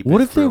the deepest.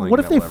 What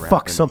if they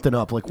fuck something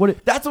up? Like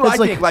what? That's what I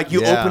think. Like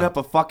you open up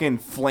a fucking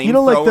flamethrower, you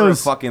know, like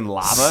those fucking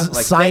lava.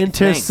 Like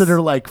scientists that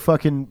are like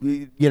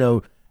fucking,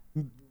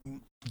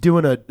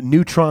 doing a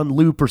neutron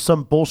loop or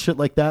some bullshit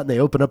like that, and they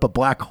open up a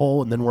black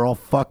hole, and then we're all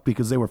fucked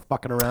because they were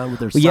fucking around with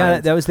their science.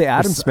 Yeah, that was the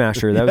atom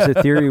smasher. That was the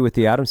theory with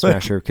the atom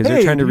smasher because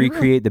they're trying to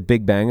recreate the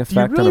Big Bang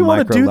effect on a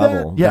micro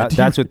level. Yeah,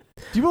 that's what.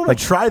 Do you want to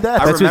try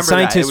that? That's what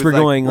scientists were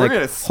going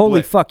like.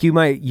 Holy fuck! You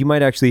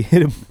might actually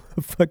hit a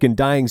fucking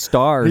dying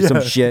star or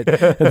some shit,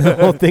 and the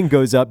whole thing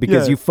goes up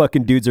because you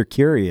fucking dudes are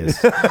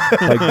curious.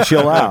 Like,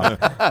 chill out.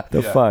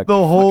 The fuck. The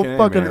whole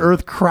fucking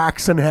Earth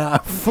cracks in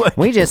half. Like,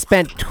 we just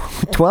spent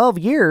 12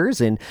 years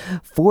and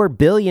 $4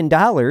 billion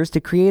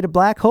to create a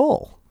black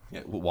hole.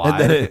 Yeah, why?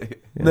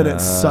 And then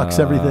it sucks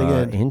everything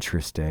in.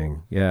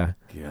 Interesting. Yeah.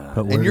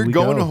 And you're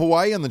going to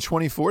Hawaii on the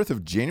 24th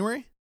of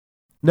January?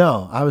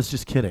 No, I was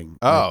just kidding.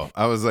 Oh,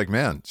 I was like,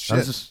 man, shit. I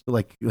was just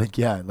like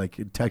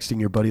texting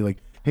your buddy like,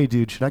 hey,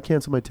 dude, should I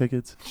cancel my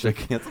tickets? Should I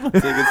cancel my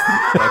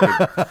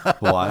tickets?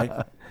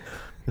 Why?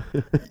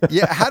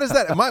 Yeah, how does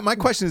that... My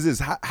question is this.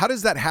 How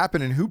does that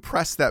happen and who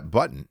pressed that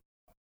button?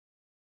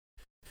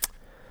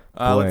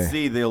 Let's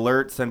see. The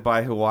alert sent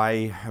by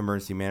Hawaii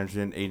Emergency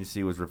Management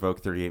Agency was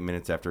revoked 38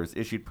 minutes after it was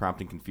issued,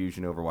 prompting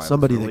confusion over why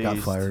somebody it was that got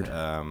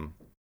fired.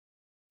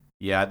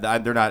 Yeah,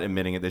 they're not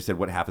admitting it. They said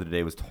what happened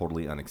today was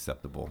totally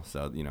unacceptable.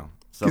 So,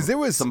 because there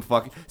was some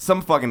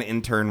fucking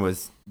intern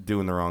was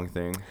doing the wrong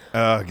thing.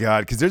 Oh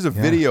God, because there's a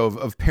video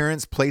of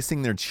parents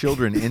placing their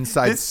children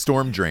inside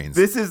storm drains.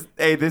 This is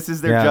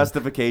their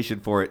justification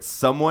for it.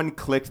 Someone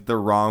clicked the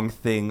wrong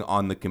thing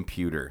on the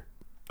computer.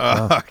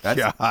 Oh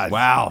God!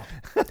 Wow.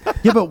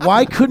 Yeah, but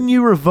why couldn't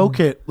you revoke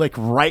it like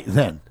right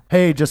then?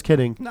 Hey, just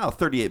kidding. No,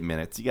 38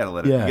 minutes. You gotta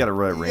let it. You gotta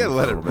let it rain. You gotta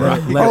let it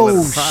run.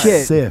 Oh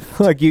shit!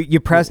 Sift. Like you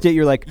pressed it.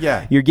 You're like,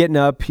 you're getting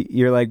up.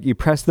 You're like, you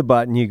press the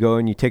button. You go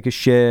and you take a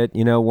shit.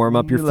 Warm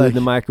up your food in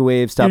the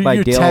microwave. Stop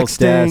by Dale's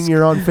desk.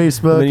 You're on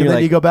Facebook, and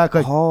then you go back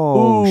like,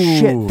 oh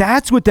shit,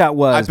 that's what that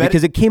was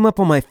because it came up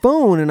on my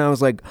phone, and I was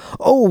like,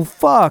 oh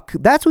fuck,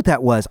 that's what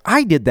that was.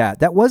 I did that.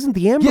 That wasn't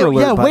the Amber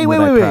Alert button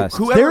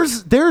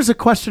wait. There's a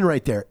question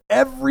right there.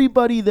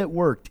 Everybody that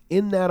worked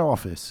in that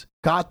office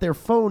got their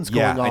phones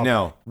going off. I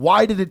know.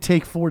 Why did it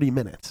take 40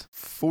 minutes?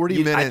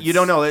 40 minutes. You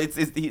don't know.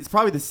 It's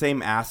probably the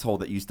same asshole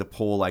that used to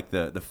pull like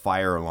the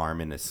fire alarm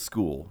in a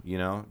school.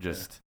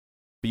 But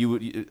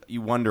you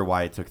wonder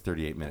why it took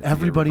 38 minutes.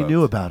 Everybody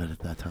knew about it at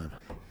that time.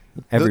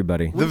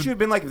 Everybody. Which should have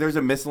been like if there's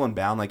a missile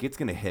inbound, like it's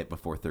gonna hit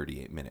before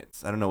 38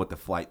 minutes. I don't know what the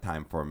flight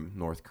time from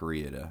North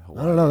Korea to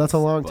Hawaii. I don't know. That's a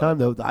long time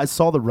though. I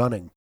saw the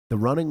running. The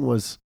running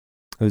was.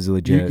 It was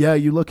legit.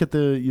 You look at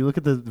the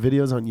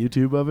videos on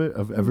YouTube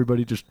of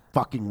everybody just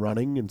fucking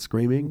running and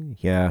screaming.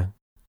 Yeah.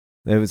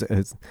 It was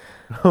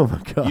oh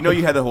my God.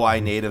 You had the Hawaii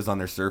natives on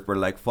their surfboard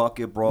like, fuck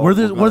it, bro. Was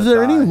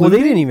there any looting? Well,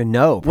 they didn't even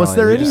know. Probably. Was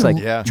there any just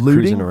looting?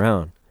 Cruising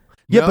around?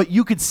 Yeah, but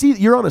you could see,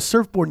 you're on a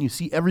surfboard and you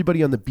see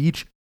everybody on the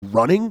beach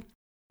running.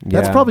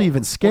 That's probably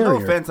even scarier. Well,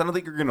 no offense, I don't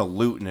think you're going to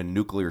loot in a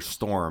nuclear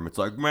storm. It's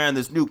like, man,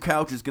 this new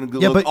couch is going to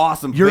look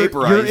awesome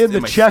vaporized. You're in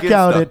the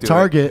checkout at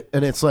Target,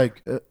 and it's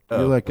like, you're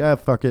like,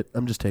 fuck it,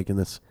 I'm just taking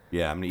this.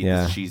 Yeah, I'm going to eat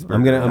this cheeseburger.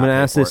 I'm gonna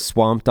ask this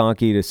swamp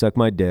donkey to suck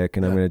my dick,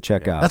 and I'm going to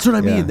check out. That's what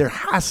I mean. There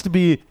has to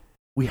be,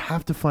 we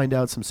have to find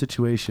out some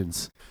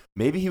situations.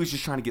 Maybe he was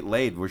just trying to get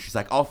laid, where she's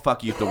like, "Oh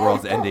fuck you if the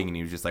world's ending," and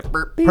he was just like,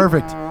 burp,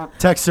 perfect.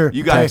 Text her.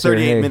 You got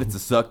 38 minutes to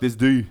suck this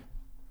D.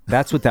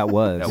 That's what that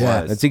was.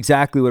 Yes. That's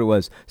exactly what it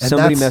was. And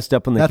somebody messed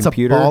up on the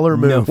computer. That's a baller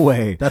move. No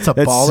way. That's a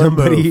baller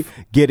move.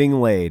 Getting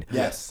laid.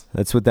 Yes.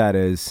 That's what that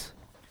is.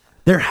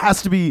 There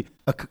has to be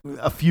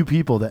a few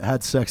people that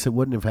had sex that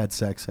wouldn't have had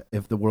sex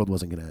if the world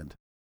wasn't going to end.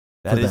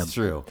 That for is them.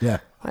 true. Yeah.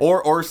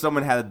 Or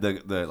someone had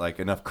the like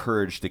enough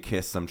courage to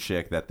kiss some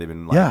chick that they've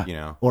been like,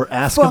 Or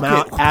ask fuck him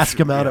out. it. Ask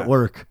him out Yeah. at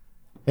work.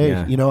 Hey,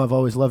 Yeah. I've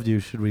always loved you.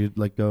 Should we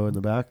like go in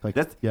the back? Like,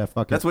 That's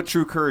fuck That's it. what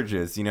true courage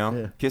is,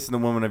 Yeah. Kissing the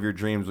woman of your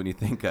dreams when you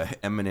think a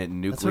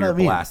imminent That's what nuclear I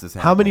mean. blast is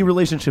happening. How many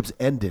relationships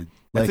ended?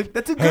 That's Like,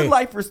 a good hey,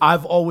 life.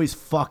 I've always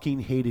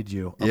fucking hated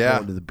you. I'm Yeah.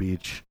 going to the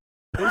beach.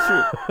 It's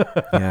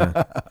true.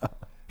 Yeah.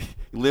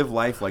 Live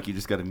life like you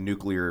just got a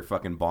nuclear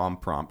fucking bomb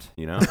prompt,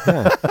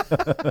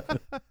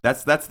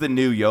 That's the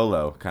new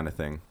YOLO kind of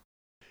thing.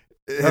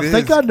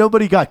 Thank God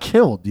nobody got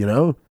killed.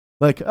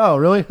 Like, oh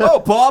really? Oh,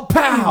 Bob,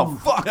 pow,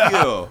 fuck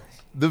you.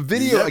 The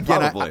video Yeah,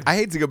 again. probably. I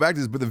hate to go back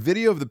to this, but the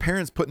video of the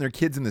parents putting their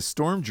kids in the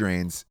storm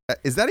drains,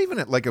 is that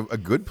even like a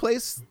good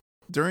place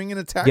during an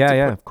attack?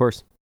 Yeah, of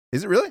course.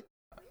 Is it really?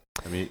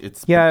 I mean,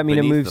 it's Yeah, I mean,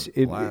 it beneath moves.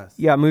 the blast.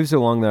 It moves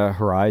along the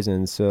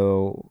horizon.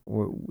 So,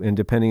 and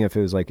depending if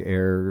it was like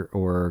air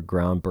or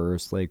ground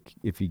burst, like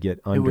if you get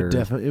under,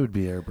 It would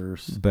be air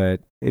bursts.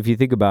 But if you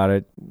think about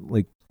it,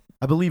 like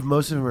I believe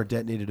most of them are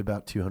detonated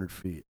about 200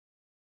 feet.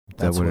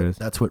 That's what it is.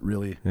 That's what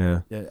really.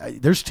 yeah,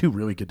 There's 2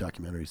 really good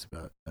documentaries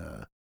about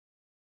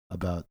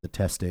the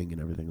testing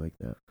and everything like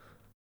that.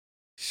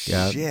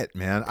 Yeah. Shit,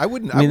 man. I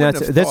wouldn't. I mean, wouldn't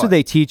that's have what thought.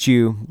 they teach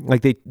you.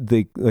 Like they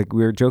like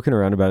we were joking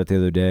around about it the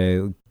other day.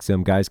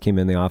 Some guys came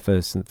in the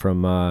office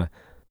from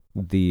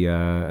the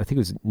I think it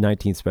was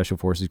 19th Special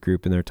Forces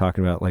group, and they're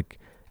talking about like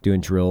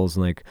doing drills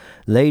and like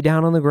lay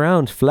down on the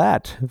ground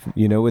flat,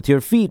 with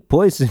your feet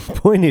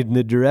pointed in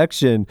the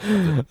direction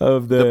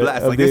of the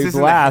blast. of Like, the this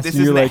isn't blast. this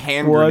And you're isn't a like,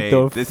 hand what grenade.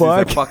 the This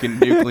fuck? is a fucking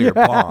nuclear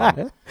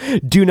bomb.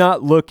 Do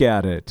not look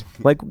at it.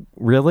 Like,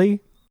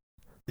 really?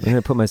 I'm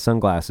gonna put my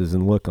sunglasses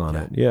and look on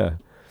it. Yeah.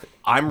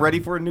 I'm ready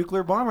for a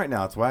nuclear bomb right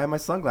now. That's why I have my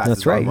sunglasses.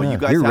 That's right, on. When yeah. you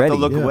guys You're have ready, to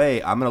look yeah.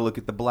 away, I'm gonna look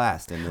at the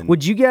blast. And then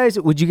Would you guys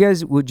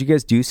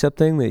do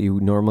something that you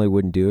normally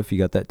wouldn't do if you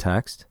got that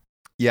text?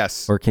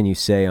 Yes. Or can you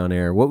say on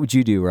air? What would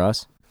you do,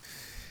 Ross?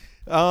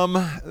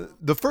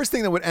 The first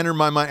thing that would enter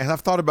my mind, and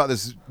I've thought about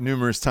this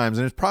numerous times,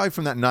 and it's probably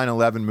from that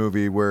 9/11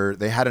 movie where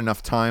they had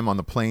enough time on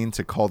the plane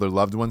to call their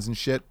loved ones and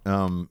shit.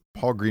 Paul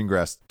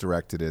Greengrass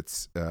directed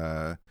it.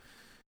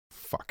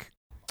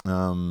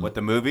 what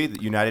the movie,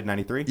 the United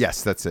 93?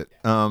 Yes, that's it.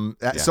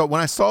 So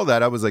when I saw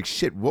that, I was like,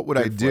 shit, what would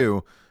I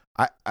do?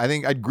 I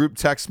think I'd group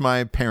text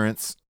my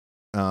parents.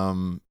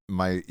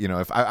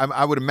 If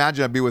I would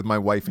imagine I'd be with my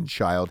wife and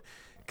child,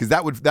 because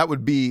that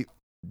would be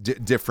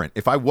different.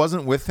 If I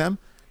wasn't with them,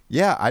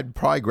 yeah, I'd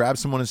probably grab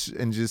someone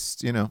and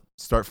just,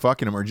 start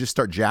fucking them, or just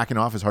start jacking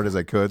off as hard as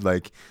I could.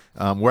 Like,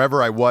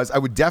 wherever I was, I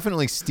would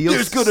definitely steal.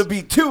 There's gonna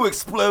be 2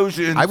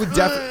 explosions. I would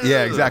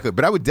yeah, exactly.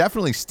 But I would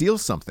definitely steal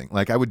something.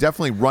 Like, I would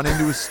definitely run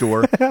into a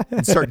store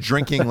and start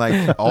drinking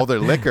like all their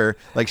liquor,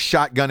 like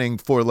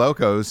shotgunning Four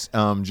Locos,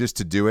 just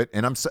to do it.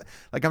 And I'm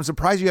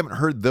surprised you haven't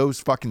heard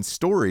those fucking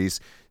stories.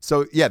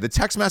 So yeah, the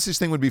text message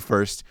thing would be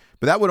first,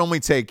 but that would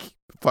only take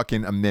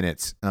fucking a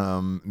minute.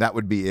 That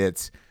would be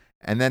it.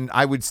 And then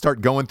I would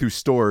start going through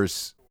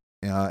stores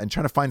and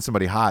trying to find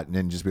somebody hot, and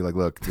then just be like,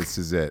 look, this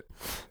is it.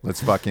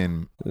 Let's get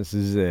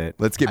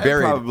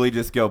buried. I'd probably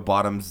just go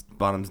bottoms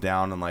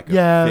down on like a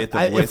Yeah, fifth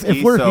of whiskey.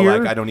 if we're so here,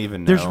 like I don't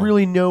even know. There's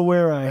really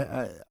nowhere.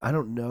 I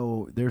don't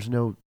know. There's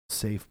no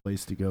safe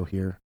place to go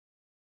here.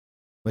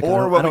 Like, I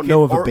don't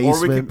know of a basement.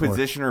 Or we could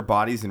position our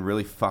bodies in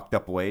really fucked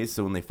up ways,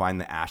 so when they find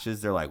the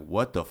ashes, they're like,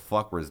 "What the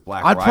fuck was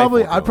Black I'd Rifle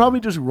doing?"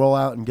 probably just roll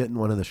out and get in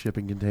one of the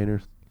shipping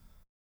containers,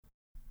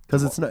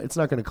 because it's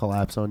not going to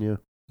collapse on you.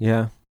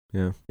 Yeah.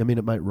 I mean,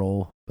 it might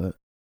roll, but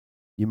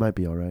you might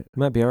be all right.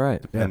 Might be all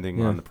right. depending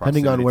Yeah. on the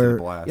Depending proximity on where, to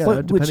the blast. yeah,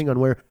 What- depending on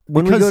where.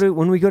 When because-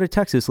 we go to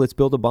Texas, let's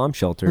build a bomb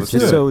shelter. Let's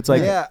Just do so it. it's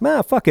like, Yeah.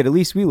 nah, fuck it. At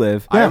least we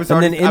live. I was And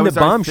already- then I in the was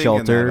already bomb thinking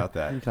shelter, about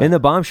that. Okay. in the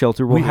bomb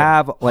shelter, we'll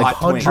have like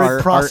Hot 100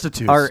 twins.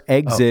 prostitutes. our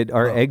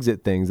Oh.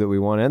 exit things that we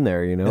want in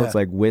there. Yeah. It's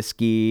like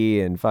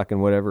whiskey and fucking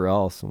whatever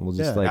else, and we'll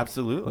just Yeah. like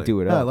Absolutely. do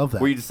it Yeah, I up. love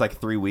that. Were you just like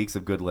 3 weeks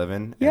of good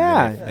living?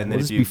 Yeah, and then we'll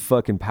if just you, be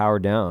fucking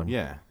powered down.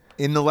 yeah.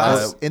 In the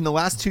last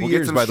 2 We'll years,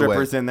 get some by the way.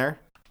 strippers in there.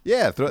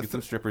 Yeah, Get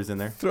some strippers in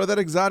there. throw that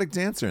exotic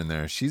dancer in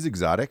there. She's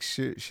exotic.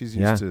 She's used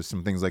Yeah. to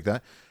some things like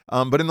that.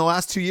 But in the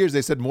last 2 years,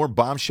 they said more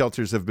bomb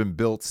shelters have been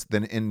built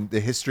than in the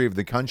history of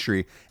the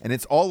country. And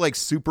it's all like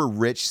super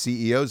rich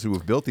CEOs who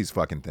have built these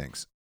fucking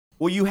things.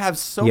 Well, you have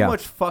so Yeah.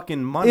 much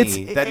fucking money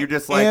It's- that you're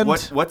just like, and-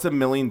 what's $1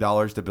 million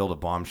to build a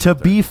bomb To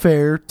shelter? be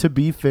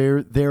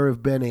fair, there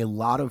have been a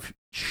lot of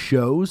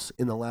shows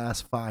in the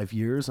last 5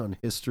 years on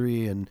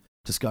history and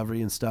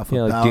Discovery and stuff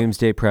Yeah, about like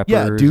doomsday preppers.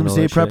 Yeah, and all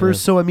doomsday that shit, preppers. yeah.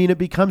 So I mean, it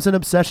becomes an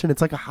obsession.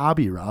 It's like a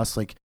hobby, Ross.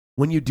 Like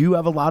when you do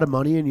have a lot of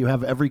money and you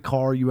have every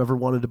car you ever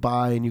wanted to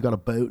buy and you got a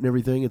boat and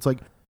everything, it's like,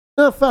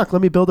 oh fuck,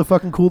 let me build a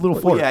fucking cool little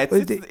Well, fort. yeah,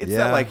 it's Yeah.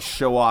 that like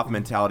show off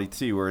mentality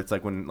too, where it's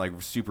like when like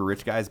super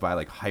rich guys buy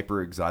like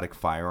hyper exotic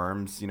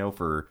firearms,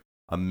 for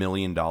 $1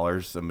 million,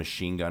 a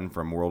machine gun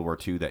from World War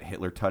II that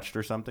Hitler touched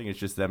or something. It's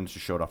just them to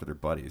show it off to their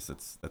buddies.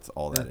 That's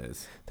all that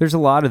is. There's a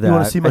lot of that. You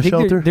wanna see my I think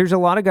shelter? there's a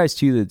lot of guys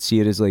too that see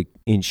it as like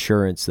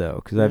insurance though,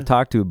 because I've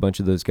talked to a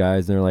bunch of those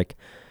guys and they're like,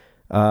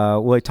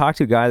 Well, I talked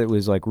to a guy that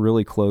was like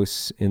really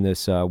close in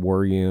this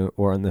war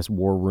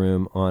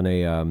room on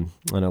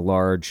a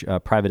large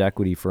private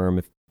equity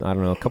firm. I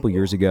don't know, a couple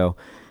years ago,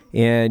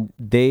 and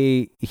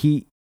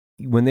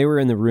when they were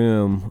in the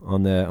room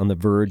on the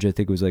verge, I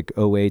think it was like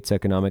 2008's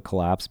economic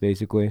collapse.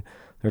 Basically, they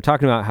were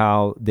talking about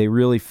how they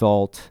really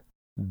felt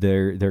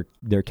their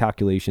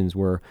calculations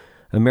were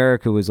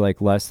America was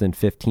like less than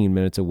 15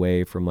 minutes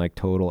away from like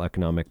total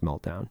economic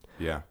meltdown.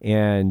 Yeah,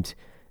 and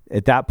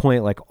at that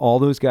point, like all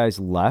those guys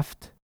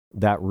left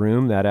that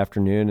room that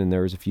afternoon, and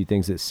there was a few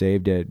things that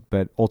saved it.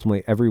 But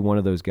ultimately, every one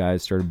of those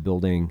guys started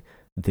building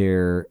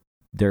their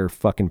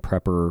fucking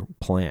prepper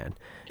plan.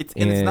 It's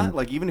not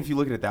like, even if you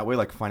look at it that way,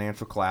 like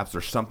financial collapse or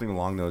something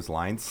along those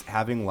lines,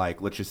 having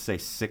like, let's just say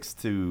 6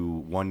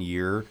 to 1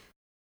 year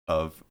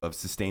of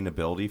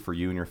sustainability for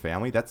you and your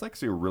family, that's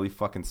actually a really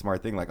fucking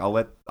smart thing. Like I'll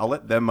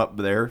let them up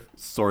there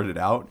sort it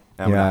out.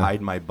 And I'm gonna hide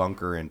in my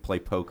bunker and play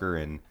poker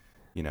and,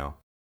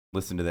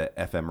 listen to the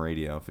FM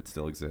radio if it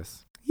still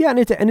exists. Yeah,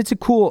 and it's a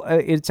cool.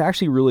 It's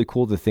actually really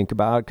cool to think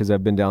about, because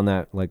I've been down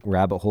that like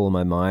rabbit hole in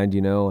my mind.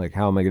 Like,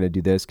 how am I going to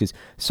do this? Because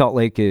Salt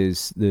Lake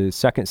is the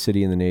second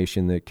city in the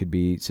nation that could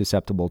be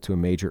susceptible to a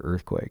major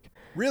earthquake.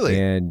 Really?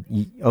 And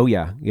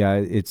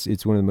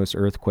it's one of the most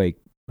earthquake,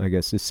 I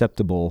guess,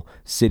 susceptible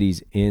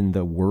cities in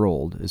the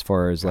world as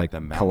far as like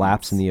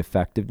collapse and the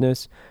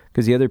effectiveness.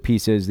 Because the other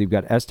piece is they've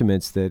got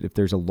estimates that if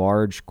there's a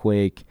large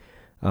quake,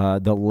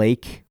 the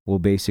lake will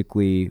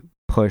basically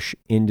push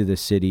into the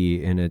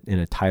city in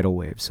a tidal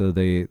wave. So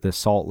the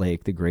Salt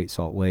Lake, the Great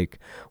Salt Lake,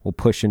 will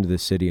push into the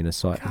city in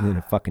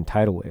a fucking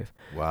tidal wave.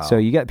 Wow. So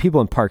you got people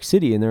in Park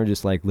City and they're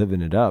just like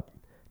living it up.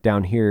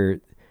 Down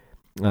here,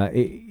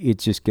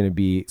 it's just going to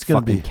be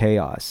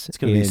chaos. It's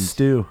going to be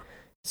stew.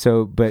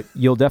 So, but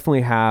you'll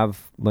definitely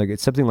have like,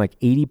 it's something like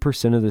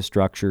 80% of the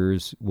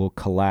structures will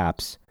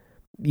collapse,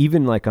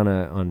 even like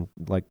on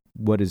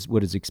what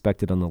is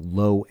expected on the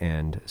low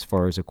end as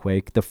far as a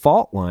quake. The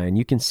fault line,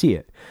 you can see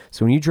it.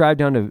 So when you drive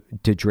down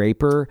to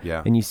Draper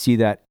and you see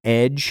that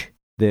edge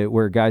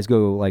where guys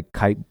go like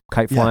kite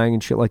flying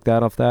and shit like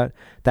that off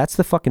that's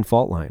the fucking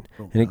fault line.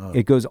 And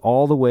it goes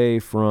all the way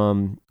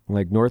from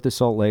like north of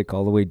Salt Lake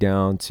all the way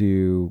down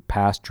to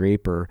past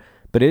Draper.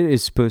 But it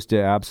is supposed to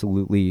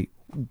absolutely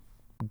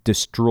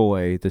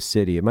destroy the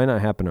city. It might not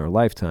happen in our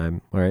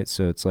lifetime. All right.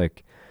 So it's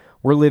like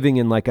we're living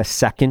in like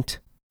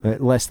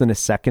less than a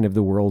second of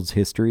the world's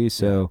history.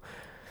 So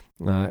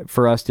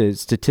for us to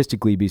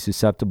statistically be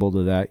susceptible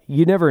to that,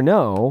 you never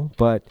know,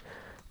 but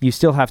you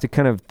still have to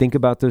kind of think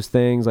about those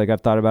things. Like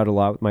I've thought about it a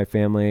lot with my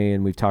family,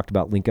 and we've talked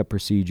about link up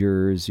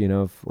procedures,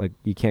 if like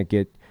you can't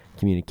get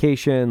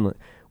communication,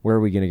 where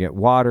are we going to get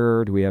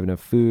water? Do we have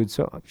enough food?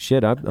 So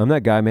shit, I'm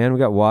that guy, man. We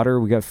got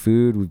water, we got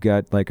food,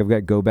 I've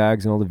got go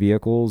bags in all the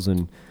vehicles,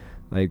 and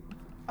like,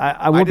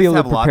 I won't be able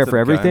to prepare for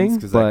everything,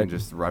 but I'm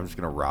just going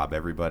to rob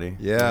everybody.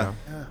 Yeah.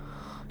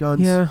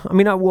 Guns. Yeah, I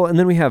mean, and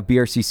then we have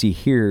BRCC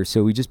here,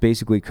 so we just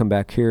basically come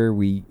back here.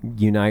 We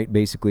unite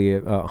basically a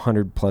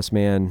 100+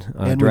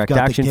 man direct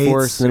action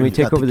force, and then we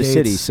take over the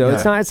city. So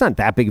it's not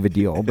that big of a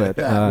deal, but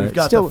we've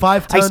got still, the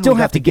 5-ton, I still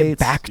have to get gates.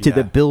 back to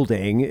the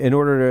building in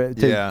order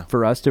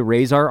for us to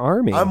raise our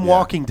army. I'm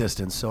walking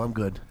distance, so I'm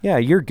good. Yeah,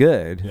 you're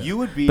good. You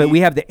would be, but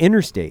we have the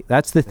interstate.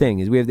 That's the thing,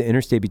 is we have the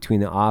interstate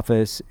between the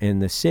office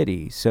and the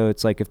city. So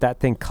it's like if that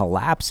thing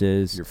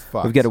collapses,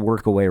 we've got to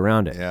work a way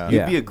around it. Yeah.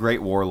 You'd be a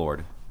great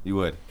warlord. You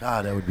would.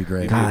 God, that would be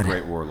great. You'd be a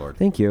great warlord.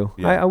 Thank you.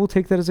 Yeah. I will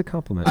take that as a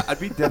compliment. I'd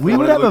be definitely We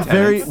would have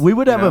lieutenants,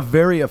 a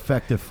very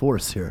effective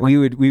force here. We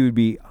would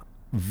be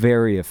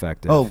very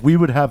effective. Oh, we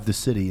would have the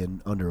city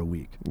in under a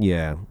week.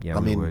 Yeah,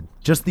 we would.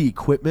 Just the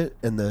equipment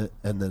and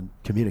the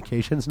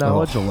communications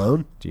knowledge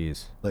alone.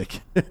 Jeez. Like,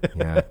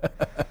 yeah.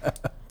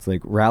 It's like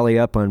rally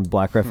up on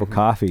Black Rifle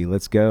Coffee.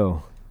 Let's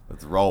go.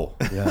 Let's roll.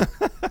 Yeah.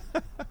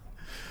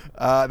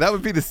 That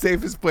would be the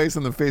safest place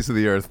on the face of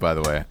the earth, by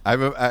the way.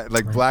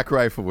 Black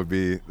Rifle would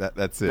be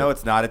that's it. No,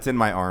 it's not. It's in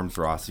my arms,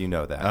 Ross. You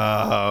know that.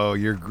 Oh,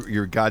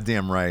 you're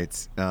goddamn right.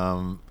 It's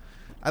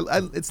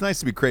nice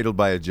to be cradled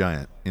by a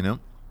giant,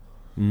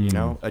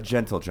 A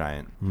gentle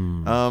giant.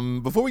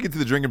 Before we get to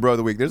the drinking bro of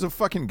the week, there's a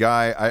fucking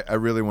guy I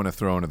really want to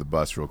throw under the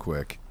bus real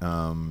quick.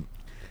 Do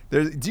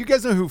you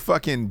guys know who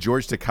fucking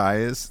George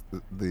Takei is?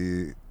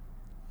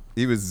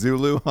 He was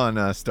Zulu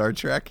on Star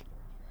Trek.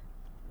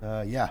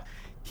 Yeah.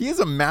 He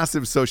has a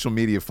massive social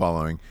media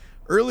following.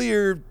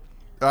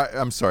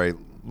 Last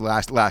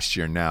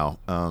year now.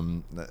 I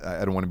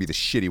don't want to be the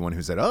shitty one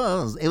who said,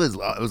 "Oh, it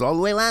was all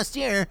the way last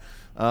year."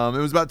 It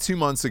was about 2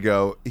 months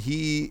ago.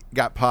 He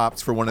got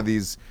popped for one of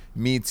these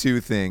Me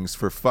Too things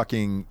for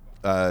fucking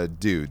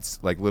dudes,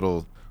 like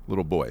little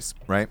boys,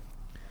 right?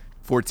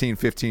 14,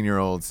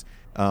 15-year-olds.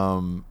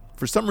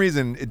 For some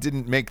reason, it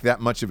didn't make that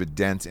much of a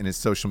dent in his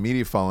social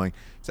media following.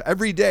 So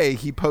every day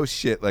he posts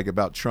shit like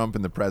about Trump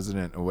and the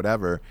president or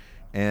whatever.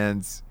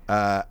 And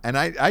I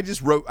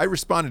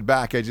responded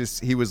back.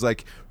 He was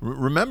like,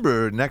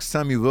 remember next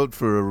time you vote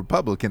for a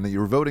Republican that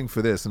you're voting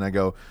for this. And I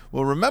go,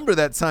 well, remember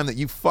that time that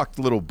you fucked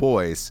little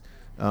boys,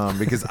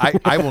 because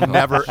I will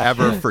never,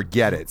 ever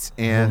forget it.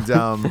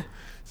 And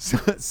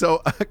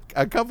So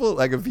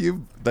a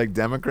few like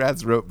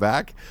Democrats wrote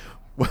back.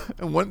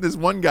 This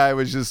one guy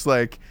was just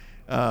like,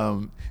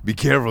 be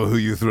careful who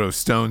you throw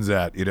stones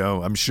at. You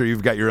know, I'm sure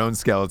you've got your own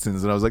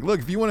skeletons. And I was like, look,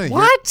 if you want to hear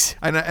What?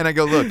 and I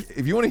go, look,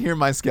 if you want to hear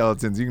my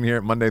skeletons, you can hear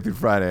it Monday through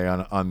Friday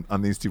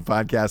on these two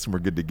podcasts, and we're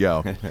good to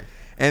go.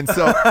 And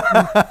so,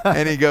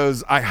 and he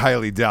goes, I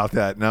highly doubt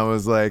that. And I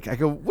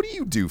go, what do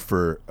you do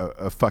for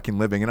a fucking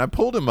living? And I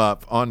pulled him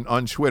up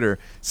on Twitter.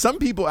 Some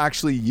people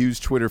actually use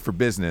Twitter for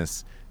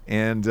business,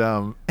 and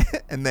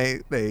and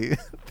they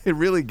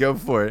really go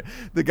for it.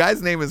 The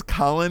guy's name is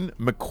Colin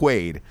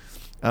McQuaid.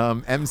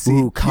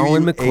 MC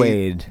Colin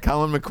McQuaid.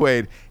 Colin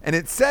McQuaid. And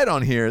it said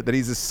on here that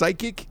he's a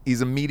psychic,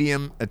 he's a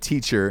medium, a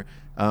teacher.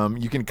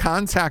 You can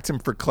contact him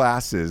for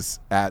classes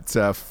at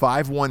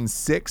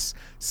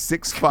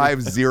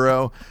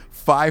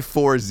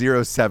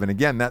 516-650-5407.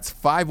 Again, that's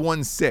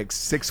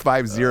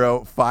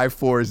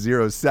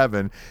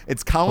 516-650-5407.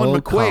 It's Colin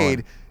McQuaid.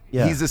 Colin.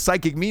 Yeah. He's a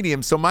psychic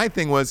medium. So my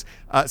thing was,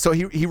 so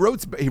he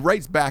writes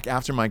back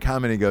after my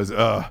comment. He goes,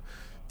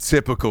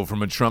 typical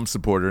from a Trump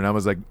supporter. And I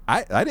was like,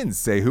 I didn't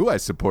say who I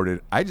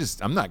supported.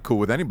 I'm not cool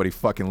with anybody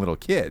fucking little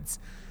kids.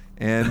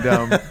 And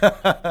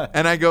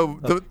and I go,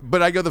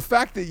 the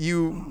fact that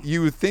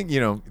you think,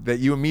 that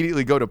you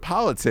immediately go to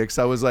politics,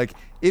 I was like,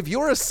 if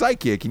you're a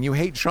psychic and you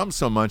hate Trump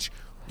so much,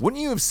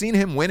 wouldn't you have seen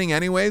him winning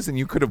anyways, and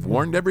you could have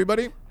warned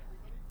everybody?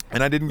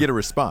 And I didn't get a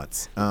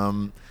response.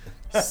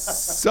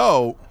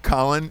 So,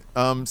 Colin,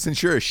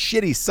 since you're a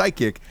shitty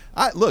psychic,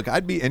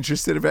 I'd be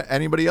interested if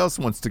anybody else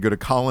wants to go to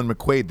Colin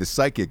McQuaid, the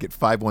psychic, at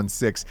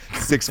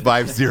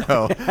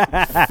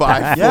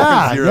 516-650-5407.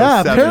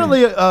 Yeah.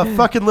 Apparently,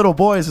 fucking little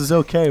boys is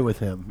okay with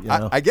him.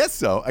 I guess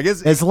so. I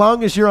guess as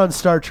long as you're on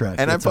Star Trek.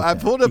 And I okay.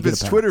 pulled up his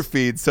Twitter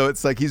feed, so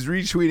it's like he's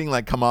retweeting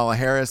like Kamala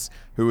Harris,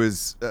 who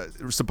is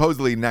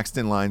supposedly next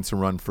in line to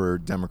run for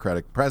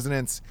Democratic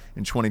presidents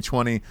in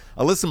 2020.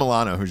 Alyssa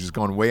Milano, who's just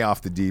going way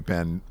off the deep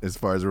end as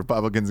far as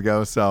Republicans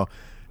go. So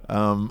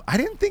I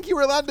didn't think you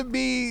were allowed to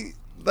be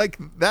like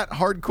that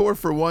hardcore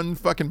for one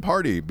fucking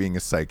party being a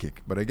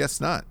psychic, but I guess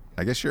not.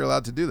 I guess you're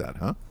allowed to do that,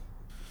 huh?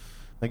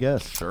 I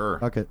guess. Sure.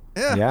 Fuck it.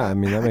 Yeah, I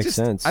mean, that makes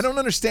sense. I don't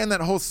understand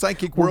that whole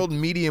psychic world,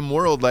 medium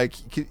world. Like,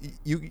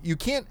 you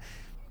can't.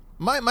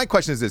 My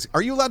question is this: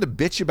 are you allowed to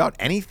bitch about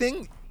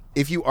anything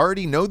if you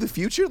already know the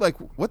future? Like,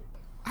 what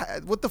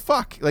the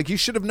fuck? Like, you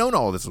should have known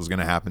all this was going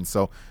to happen.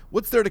 So,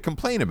 what's there to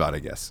complain about? I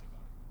guess.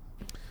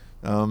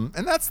 And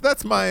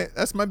that's my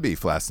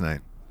beef last night.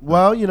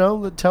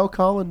 Well, tell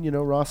Colin,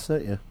 Ross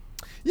sent you.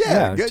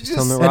 Yeah, just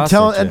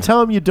tell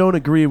tell him you don't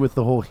agree with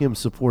the whole him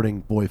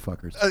supporting boy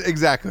fuckers.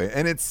 Exactly,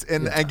 and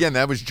again,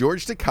 that was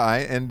George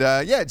Takei, and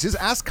just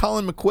ask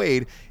Colin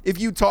McQuaid if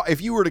you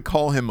were to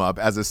call him up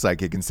as a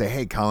psychic and say,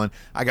 "Hey, Colin,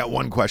 I got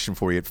one question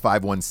for you at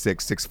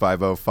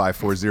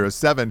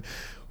 516-650-5407.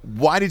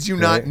 Why did you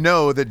not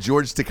know that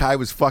George Takei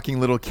was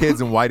fucking little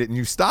kids, and why didn't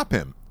you stop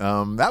him?"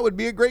 That would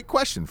be a great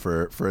question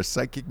for a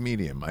psychic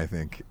medium, I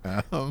think.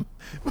 But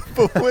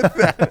with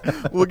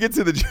that, we'll get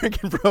to the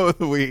Drinking Bro of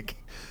the Week.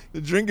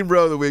 The Drinking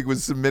Bro of the Week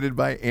was submitted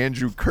by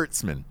Andrew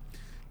Kurtzman.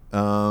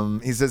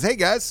 He says, "Hey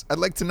guys, I'd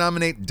like to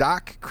nominate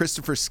Doc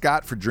Christopher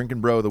Scott for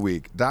Drinking Bro of the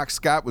Week. Doc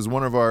Scott was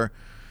one of our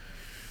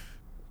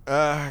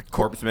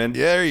corpsmen.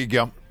 Yeah, there you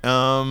go.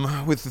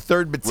 With the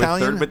 3rd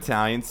Battalion. With 3rd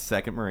Battalion,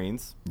 2nd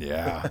Marines.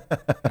 Yeah.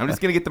 I'm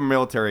just gonna get the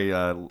military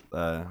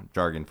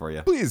jargon for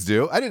you. Please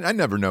do. I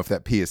never know if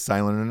that P is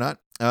silent or not.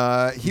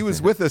 He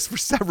was with us for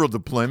several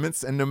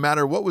deployments, and no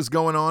matter what was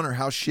going on or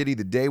how shitty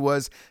the day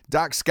was,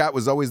 Doc Scott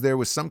was always there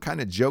with some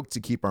kind of joke to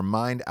keep our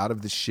mind out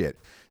of the shit.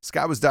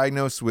 Scott was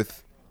diagnosed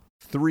with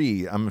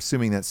 3, I'm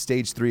assuming that's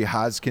stage 3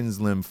 Hodgkin's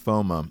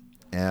lymphoma,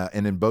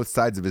 and in both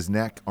sides of his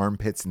neck,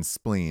 armpits, and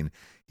spleen.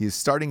 He is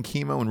starting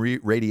chemo and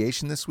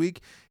radiation this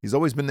week. He's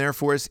always been there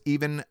for us,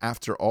 even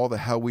after all the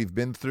hell we've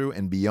been through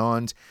and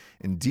beyond.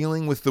 In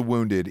dealing with the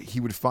wounded, he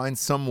would find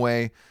some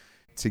way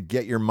to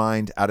get your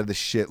mind out of the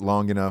shit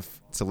long enough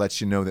to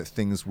let you know that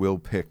things will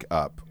pick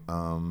up.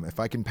 If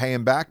I can pay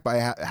him back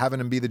by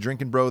having him be the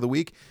Drinking Bro of the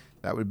Week,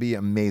 that would be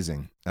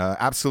amazing.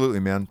 Absolutely,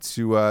 man.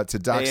 To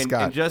Doc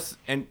Scott.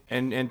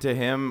 And to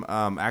him,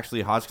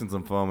 actually, Hodgkin's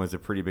lymphoma is a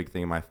pretty big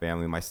thing in my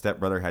family. My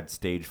stepbrother had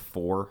stage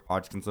 4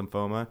 Hodgkin's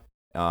lymphoma.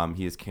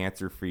 He is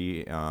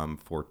cancer-free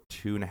for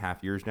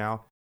 2.5 years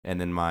now. And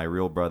then my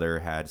real brother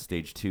had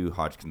stage 2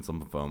 Hodgkin's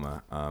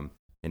lymphoma.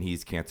 And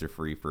he's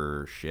cancer-free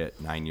for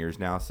 9 years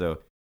now. So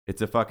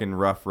it's a fucking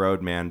rough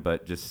road, man.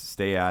 But just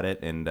stay at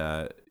it, and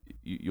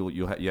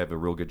you have a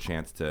real good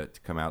chance to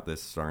come out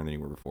this stronger than you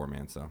were before,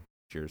 man. So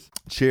cheers.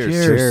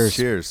 Cheers.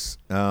 Cheers.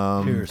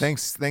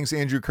 Thanks,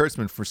 Andrew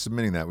Kurtzman, for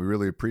submitting that. We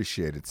really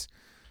appreciate it.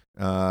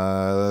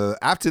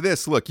 After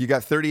this, look, you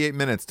got 38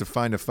 minutes to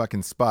find a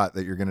fucking spot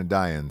that you're going to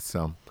die in.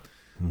 So,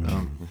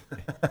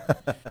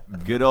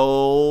 good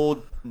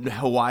old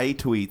Hawaii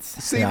tweets.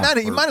 See,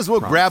 you might as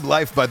well grab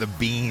life by the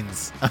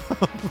beans.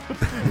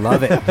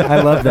 Love it.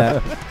 I love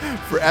that.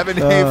 For Evan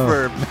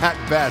Hafer, Matt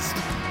Best,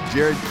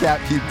 Jared Cap,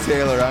 Hugh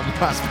Taylor, I'm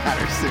Ross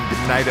Patterson.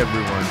 Good night,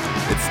 everyone.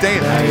 It's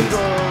staying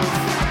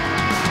night.